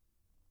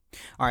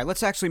 All right,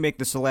 let's actually make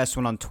this the last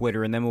one on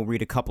Twitter, and then we'll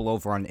read a couple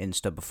over on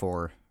Insta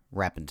before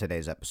wrapping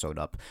today's episode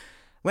up.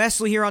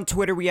 Lastly, here on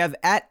Twitter, we have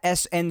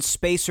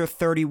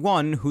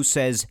 @SNSpacer31, who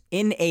says,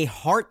 in a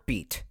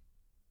heartbeat.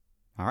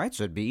 All right,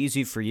 so it'd be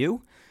easy for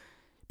you.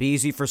 Be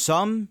easy for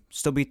some.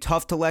 Still be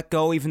tough to let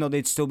go, even though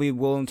they'd still be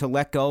willing to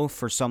let go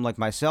for some like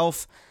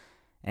myself.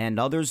 And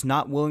others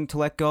not willing to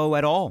let go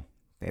at all.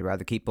 They'd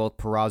rather keep both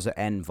Peraza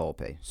and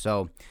Volpe.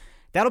 So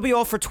that'll be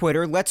all for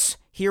Twitter. Let's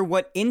hear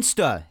what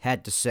Insta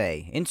had to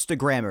say.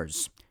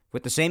 Instagrammers,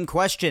 with the same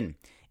question.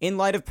 In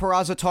light of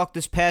Peraza talk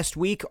this past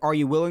week, are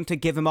you willing to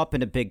give him up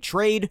in a big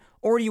trade,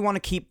 or do you want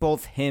to keep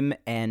both him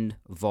and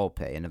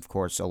Volpe? And of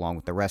course, along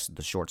with the rest of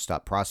the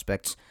shortstop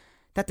prospects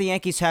that the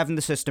Yankees have in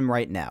the system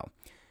right now.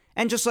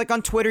 And just like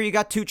on Twitter, you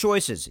got two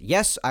choices.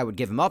 Yes, I would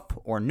give him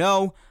up, or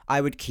no, I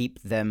would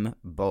keep them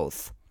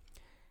both.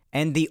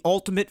 And the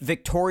ultimate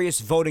victorious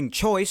voting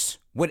choice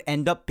would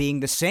end up being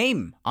the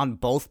same on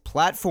both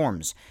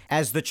platforms,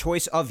 as the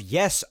choice of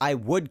yes, I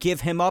would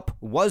give him up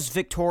was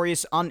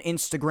victorious on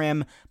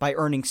Instagram by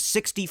earning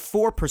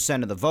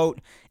 64% of the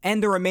vote,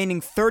 and the remaining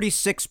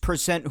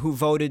 36% who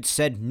voted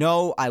said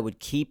no, I would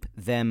keep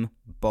them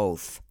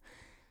both.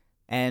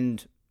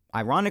 And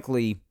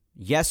ironically,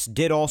 yes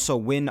did also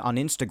win on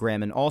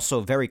Instagram, and also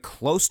very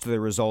close to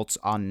the results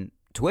on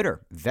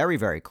Twitter. Very,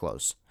 very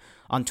close.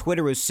 On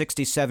Twitter, it was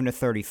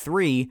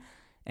 67-33,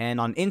 and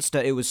on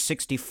Insta, it was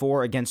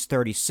 64 against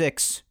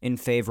 36 in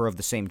favor of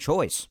the same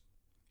choice.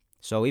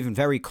 So even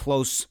very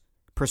close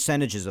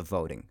percentages of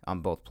voting on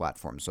both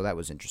platforms, so that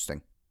was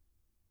interesting.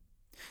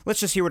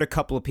 Let's just hear what a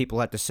couple of people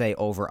had to say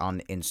over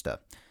on Insta.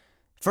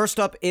 First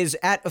up is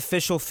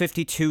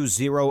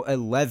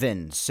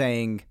 @official52011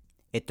 saying,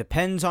 it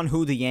depends on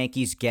who the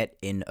Yankees get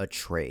in a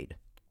trade.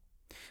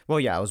 Well,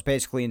 yeah, I was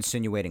basically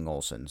insinuating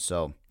Olson,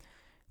 so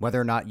whether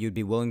or not you'd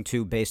be willing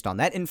to based on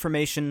that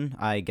information,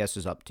 I guess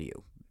is up to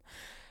you.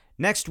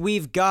 Next,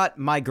 we've got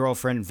my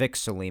girlfriend, Vic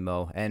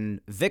Salimo, and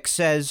Vic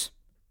says,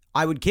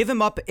 I would give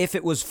him up if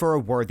it was for a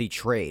worthy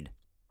trade.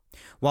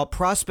 While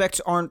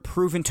prospects aren't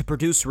proven to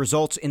produce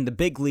results in the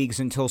big leagues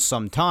until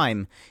some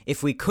time,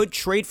 if we could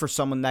trade for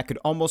someone that could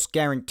almost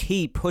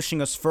guarantee pushing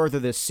us further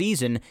this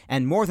season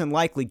and more than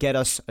likely get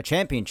us a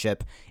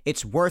championship,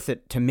 it's worth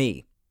it to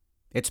me.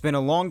 It's been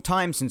a long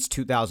time since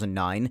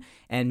 2009,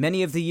 and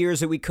many of the years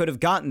that we could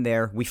have gotten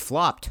there, we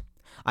flopped.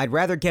 I'd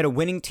rather get a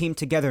winning team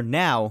together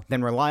now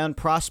than rely on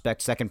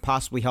prospects that can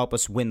possibly help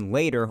us win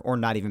later or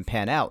not even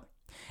pan out.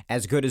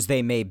 As good as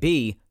they may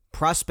be,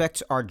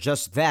 prospects are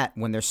just that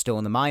when they're still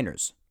in the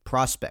minors.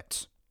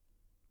 Prospects.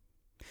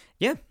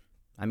 Yeah,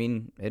 I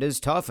mean, it is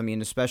tough. I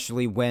mean,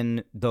 especially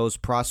when those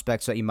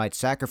prospects that you might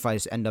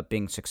sacrifice end up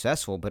being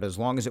successful, but as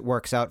long as it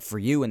works out for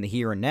you in the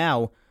here and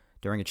now,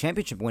 during a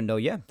championship window,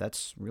 yeah,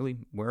 that's really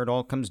where it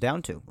all comes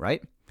down to,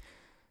 right?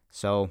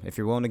 So if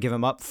you're willing to give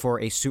him up for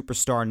a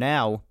superstar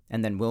now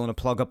and then willing to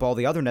plug up all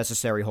the other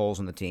necessary holes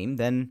in the team,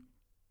 then,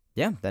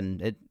 yeah,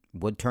 then it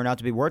would turn out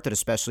to be worth it,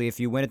 especially if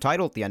you win a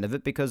title at the end of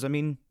it, because, I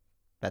mean,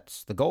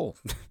 that's the goal.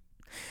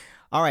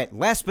 All right,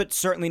 last but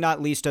certainly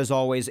not least, as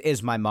always,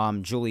 is my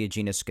mom, Julia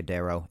Gina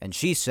Scudero, and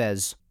she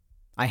says,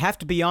 I have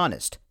to be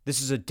honest,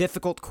 this is a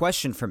difficult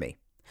question for me.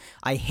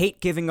 I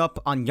hate giving up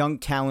on young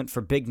talent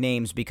for big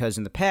names because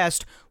in the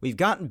past, we've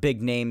gotten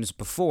big names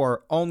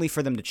before only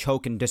for them to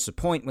choke and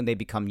disappoint when they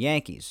become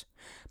Yankees.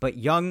 But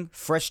young,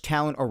 fresh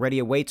talent already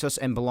awaits us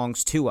and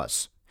belongs to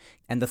us.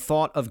 And the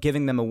thought of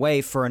giving them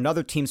away for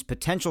another team's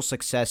potential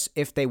success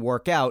if they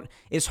work out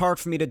is hard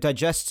for me to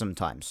digest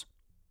sometimes.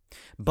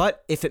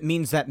 But if it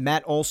means that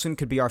Matt Olson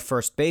could be our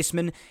first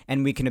baseman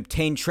and we can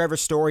obtain Trevor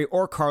Story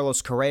or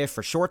Carlos Correa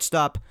for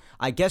shortstop,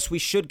 I guess we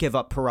should give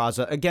up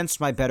Peraza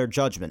against my better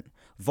judgment.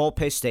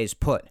 Volpe stays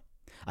put.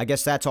 I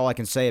guess that's all I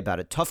can say about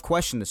it. Tough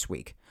question this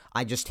week.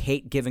 I just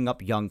hate giving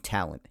up young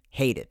talent.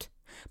 Hate it.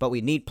 But we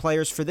need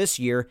players for this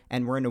year,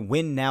 and we're in a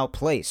win-now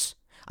place.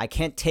 I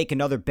can't take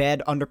another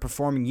bad,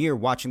 underperforming year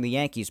watching the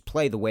Yankees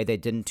play the way they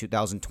did in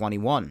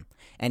 2021.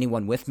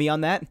 Anyone with me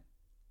on that?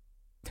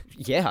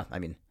 Yeah, I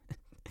mean,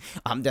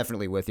 I'm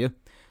definitely with you.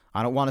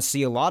 I don't want to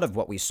see a lot of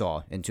what we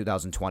saw in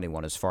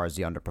 2021 as far as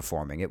the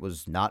underperforming. It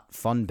was not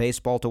fun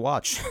baseball to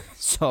watch,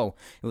 so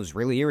it was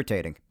really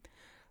irritating.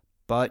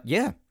 But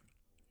yeah,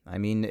 I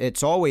mean,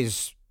 it's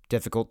always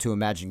difficult to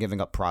imagine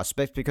giving up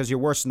prospects because your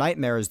worst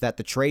nightmare is that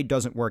the trade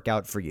doesn't work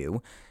out for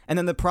you, and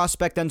then the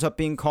prospect ends up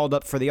being called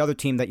up for the other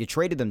team that you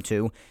traded them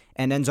to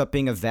and ends up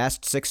being a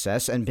vast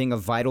success and being a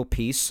vital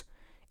piece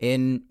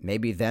in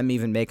maybe them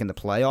even making the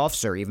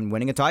playoffs or even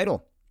winning a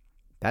title.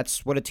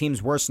 That's what a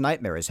team's worst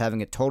nightmare is,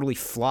 having it totally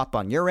flop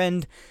on your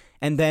end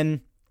and then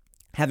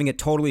having it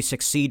totally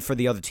succeed for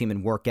the other team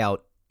and work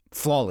out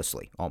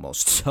flawlessly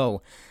almost.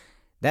 So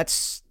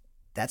that's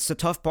the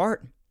tough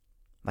part.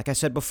 Like I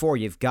said before,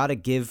 you've got to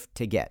give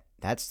to get.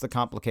 That's the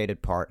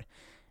complicated part.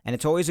 And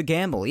it's always a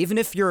gamble, even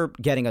if you're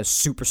getting a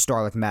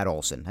superstar like Matt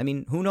Olson. I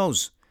mean, who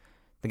knows?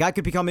 The guy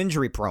could become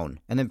injury prone,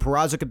 and then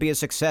Peraza could be a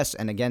success,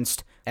 and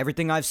against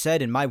everything I've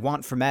said and my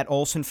want for Matt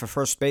Olson for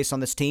first base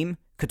on this team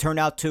could turn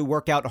out to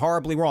work out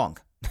horribly wrong.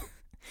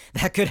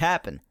 That could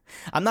happen.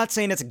 I'm not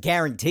saying it's a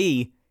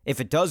guarantee. If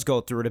it does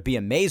go through, it'd be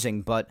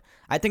amazing, but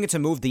I think it's a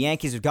move the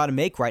Yankees have got to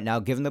make right now,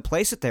 given the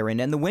place that they're in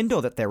and the window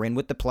that they're in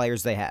with the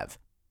players they have.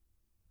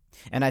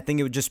 And I think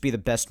it would just be the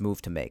best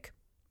move to make.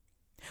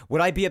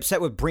 Would I be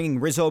upset with bringing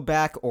Rizzo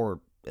back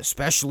or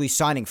especially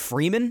signing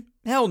Freeman?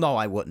 Hell no,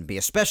 I wouldn't be,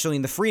 especially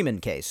in the Freeman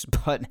case.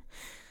 But,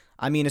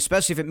 I mean,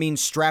 especially if it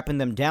means strapping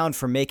them down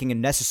for making a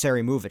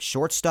necessary move at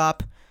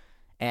shortstop.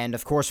 And,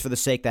 of course, for the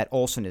sake that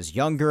Olson is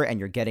younger and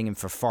you're getting him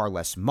for far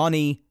less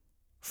money,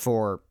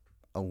 for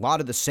a lot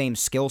of the same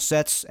skill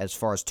sets as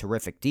far as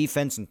terrific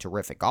defense and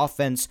terrific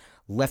offense,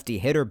 lefty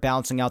hitter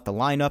balancing out the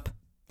lineup.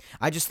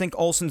 I just think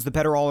Olson's the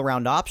better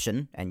all-around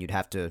option, and you'd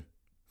have to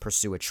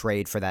pursue a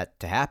trade for that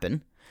to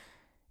happen.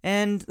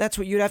 And that's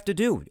what you'd have to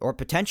do, or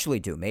potentially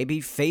do.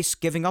 Maybe face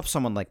giving up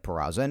someone like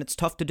Peraza, and it's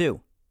tough to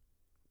do.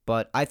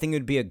 But I think it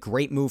would be a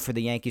great move for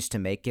the Yankees to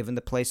make, given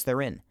the place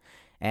they're in.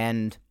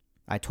 And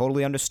I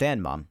totally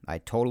understand, Mom. I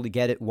totally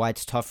get it, why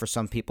it's tough for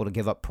some people to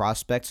give up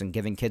prospects and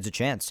giving kids a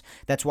chance.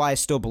 That's why I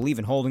still believe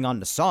in holding on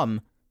to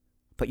some,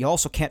 but you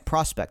also can't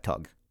prospect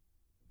hug.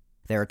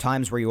 There are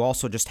times where you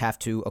also just have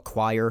to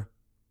acquire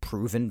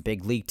proven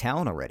big league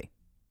talent already.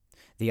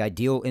 The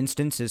ideal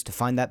instance is to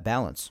find that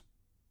balance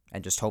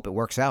and just hope it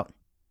works out.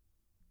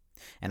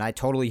 And I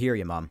totally hear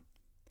you, Mom.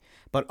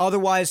 But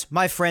otherwise,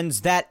 my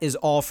friends, that is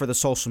all for the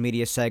social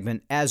media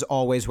segment. As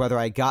always, whether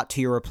I got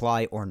to your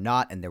reply or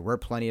not, and there were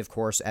plenty, of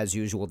course, as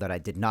usual, that I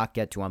did not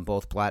get to on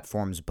both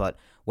platforms, but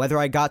whether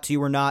I got to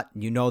you or not,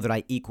 you know that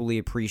I equally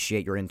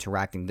appreciate your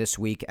interacting this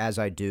week as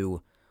I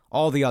do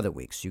all the other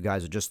weeks. You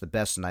guys are just the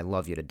best, and I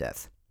love you to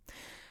death.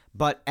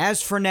 But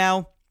as for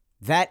now,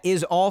 that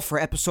is all for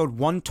episode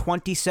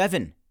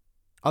 127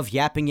 of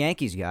Yapping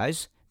Yankees,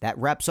 guys. That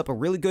wraps up a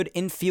really good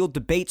infield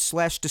debate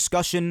 /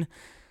 discussion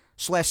 /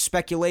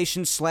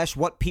 speculation /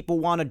 what people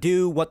want to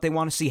do, what they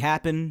want to see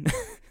happen,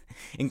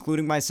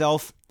 including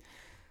myself.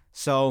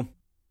 So, it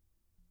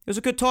was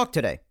a good talk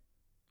today.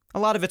 A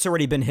lot of it's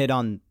already been hit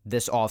on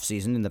this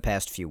offseason in the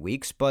past few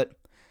weeks, but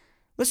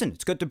listen,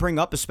 it's good to bring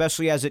up,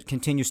 especially as it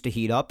continues to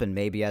heat up and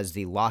maybe as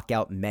the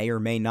lockout may or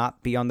may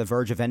not be on the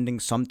verge of ending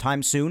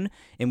sometime soon,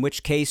 in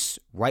which case,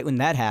 right when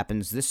that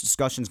happens, this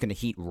discussion is going to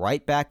heat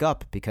right back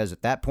up because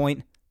at that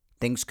point,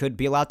 things could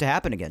be allowed to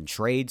happen again.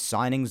 Trades,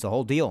 signings, the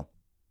whole deal.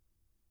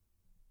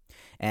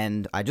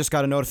 And I just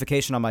got a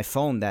notification on my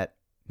phone that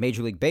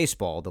Major League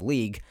Baseball, the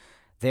league,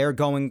 they're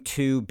going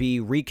to be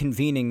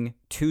reconvening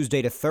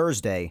Tuesday to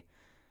Thursday.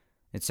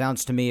 It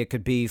sounds to me it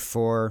could be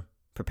for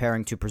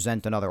preparing to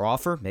present another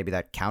offer, maybe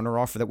that counter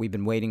offer that we've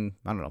been waiting,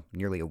 I don't know,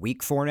 nearly a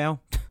week for now.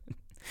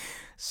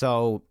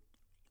 So,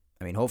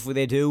 I mean, hopefully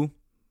they do.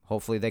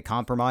 Hopefully they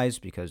compromise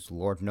because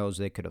Lord knows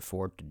they could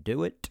afford to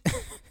do it.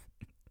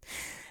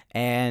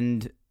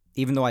 And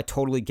even though I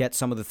totally get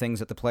some of the things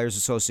that the Players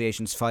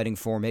Association's fighting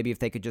for, maybe if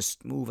they could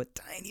just move a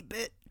tiny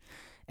bit.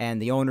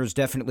 And the owners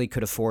definitely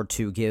could afford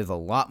to give a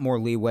lot more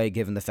leeway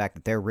given the fact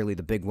that they're really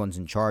the big ones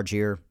in charge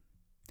here.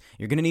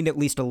 You're going to need at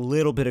least a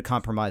little bit of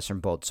compromise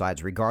from both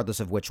sides, regardless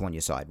of which one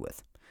you side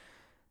with.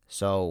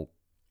 So,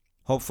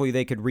 hopefully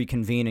they could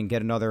reconvene and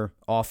get another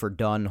offer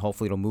done.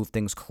 Hopefully it'll move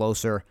things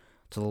closer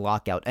to the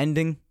lockout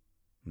ending.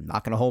 I'm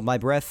not going to hold my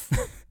breath.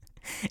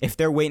 If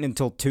they're waiting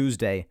until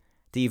Tuesday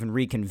to even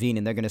reconvene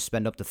and they're going to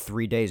spend up to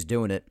 3 days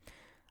doing it,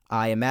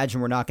 I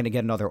imagine we're not going to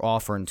get another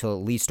offer until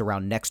at least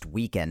around next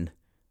weekend.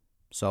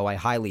 So I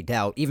highly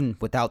doubt, even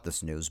without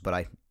this news, but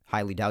I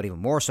highly doubt even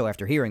more so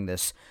after hearing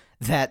this,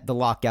 that the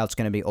lockout's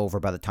going to be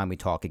over by the time we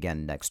talk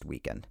again next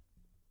weekend.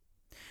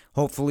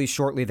 Hopefully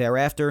shortly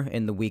thereafter,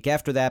 in the week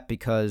after that,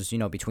 because,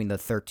 between the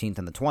 13th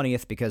and the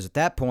 20th, because at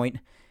that point,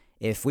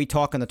 if we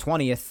talk on the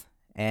 20th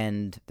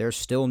and there's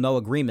still no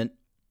agreement,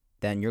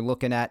 then you're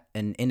looking at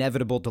an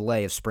inevitable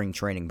delay of spring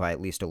training by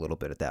at least a little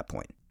bit at that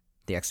point.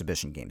 The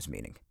exhibition games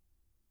meaning.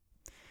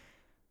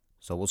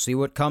 So we'll see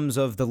what comes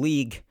of the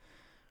league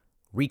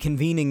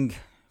reconvening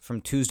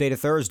from Tuesday to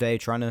Thursday,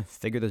 trying to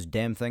figure this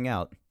damn thing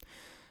out.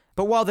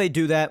 But while they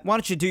do that, why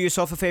don't you do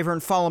yourself a favor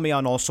and follow me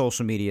on all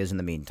social medias in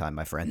the meantime,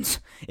 my friends,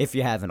 if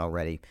you haven't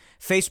already.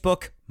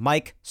 Facebook,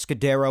 Mike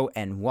Scudero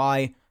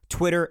NY,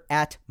 Twitter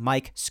at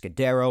Mike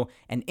Scudero,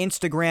 and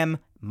Instagram,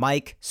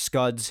 Mike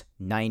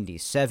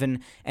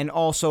Scuds97. And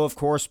also, of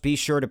course, be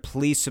sure to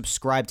please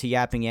subscribe to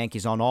Yapping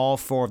Yankees on all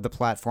 4 of the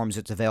platforms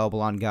it's available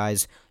on,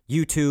 guys.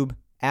 YouTube,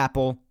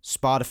 Apple,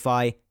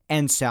 Spotify,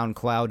 and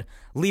SoundCloud.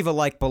 Leave a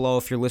like below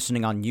if you're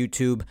listening on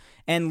YouTube,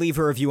 and leave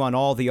a review on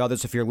all the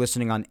others if you're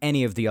listening on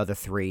any of the other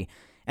 3.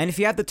 And if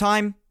you have the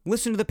time,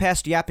 listen to the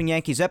past Yapping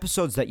Yankees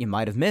episodes that you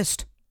might have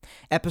missed.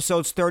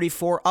 Episodes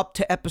 34 up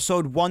to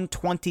episode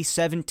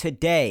 127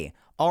 today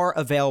are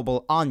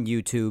available on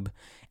YouTube,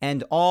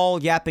 and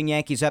all Yapping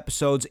Yankees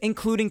episodes,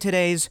 including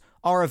today's,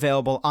 are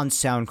available on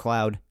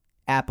SoundCloud,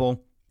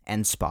 Apple,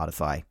 and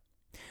Spotify.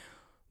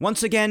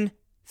 Once again,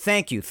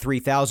 thank you,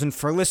 3000,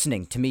 for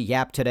listening to me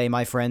yap today,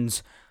 my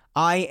friends.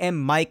 I am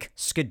Mike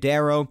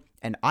Scudero,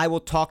 and I will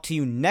talk to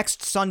you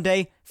next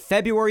Sunday,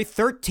 February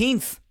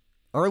 13th.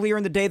 Earlier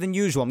in the day than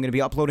usual. I'm going to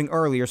be uploading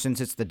earlier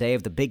since it's the day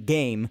of the big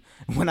game,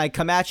 when I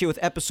come at you with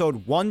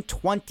episode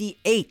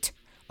 128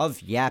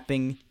 of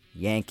Yapping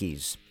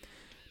Yankees.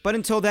 But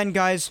until then,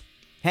 guys,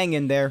 hang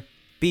in there,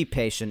 be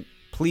patient,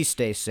 please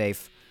stay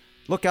safe,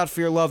 look out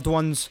for your loved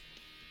ones,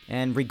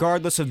 and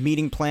regardless of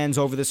meeting plans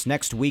over this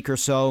next week or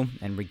so,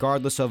 and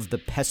regardless of the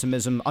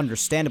pessimism,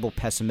 understandable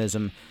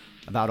pessimism,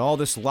 about all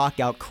this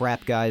lockout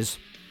crap, guys,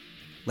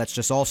 let's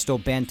just all still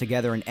band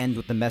together and end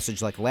with the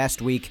message like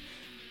last week,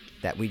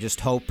 that we just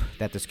hope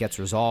that this gets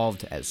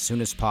resolved as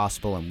soon as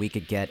possible and we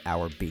could get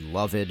our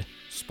beloved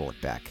sport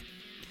back.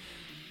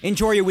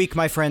 Enjoy your week,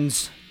 my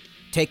friends.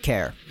 Take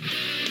care.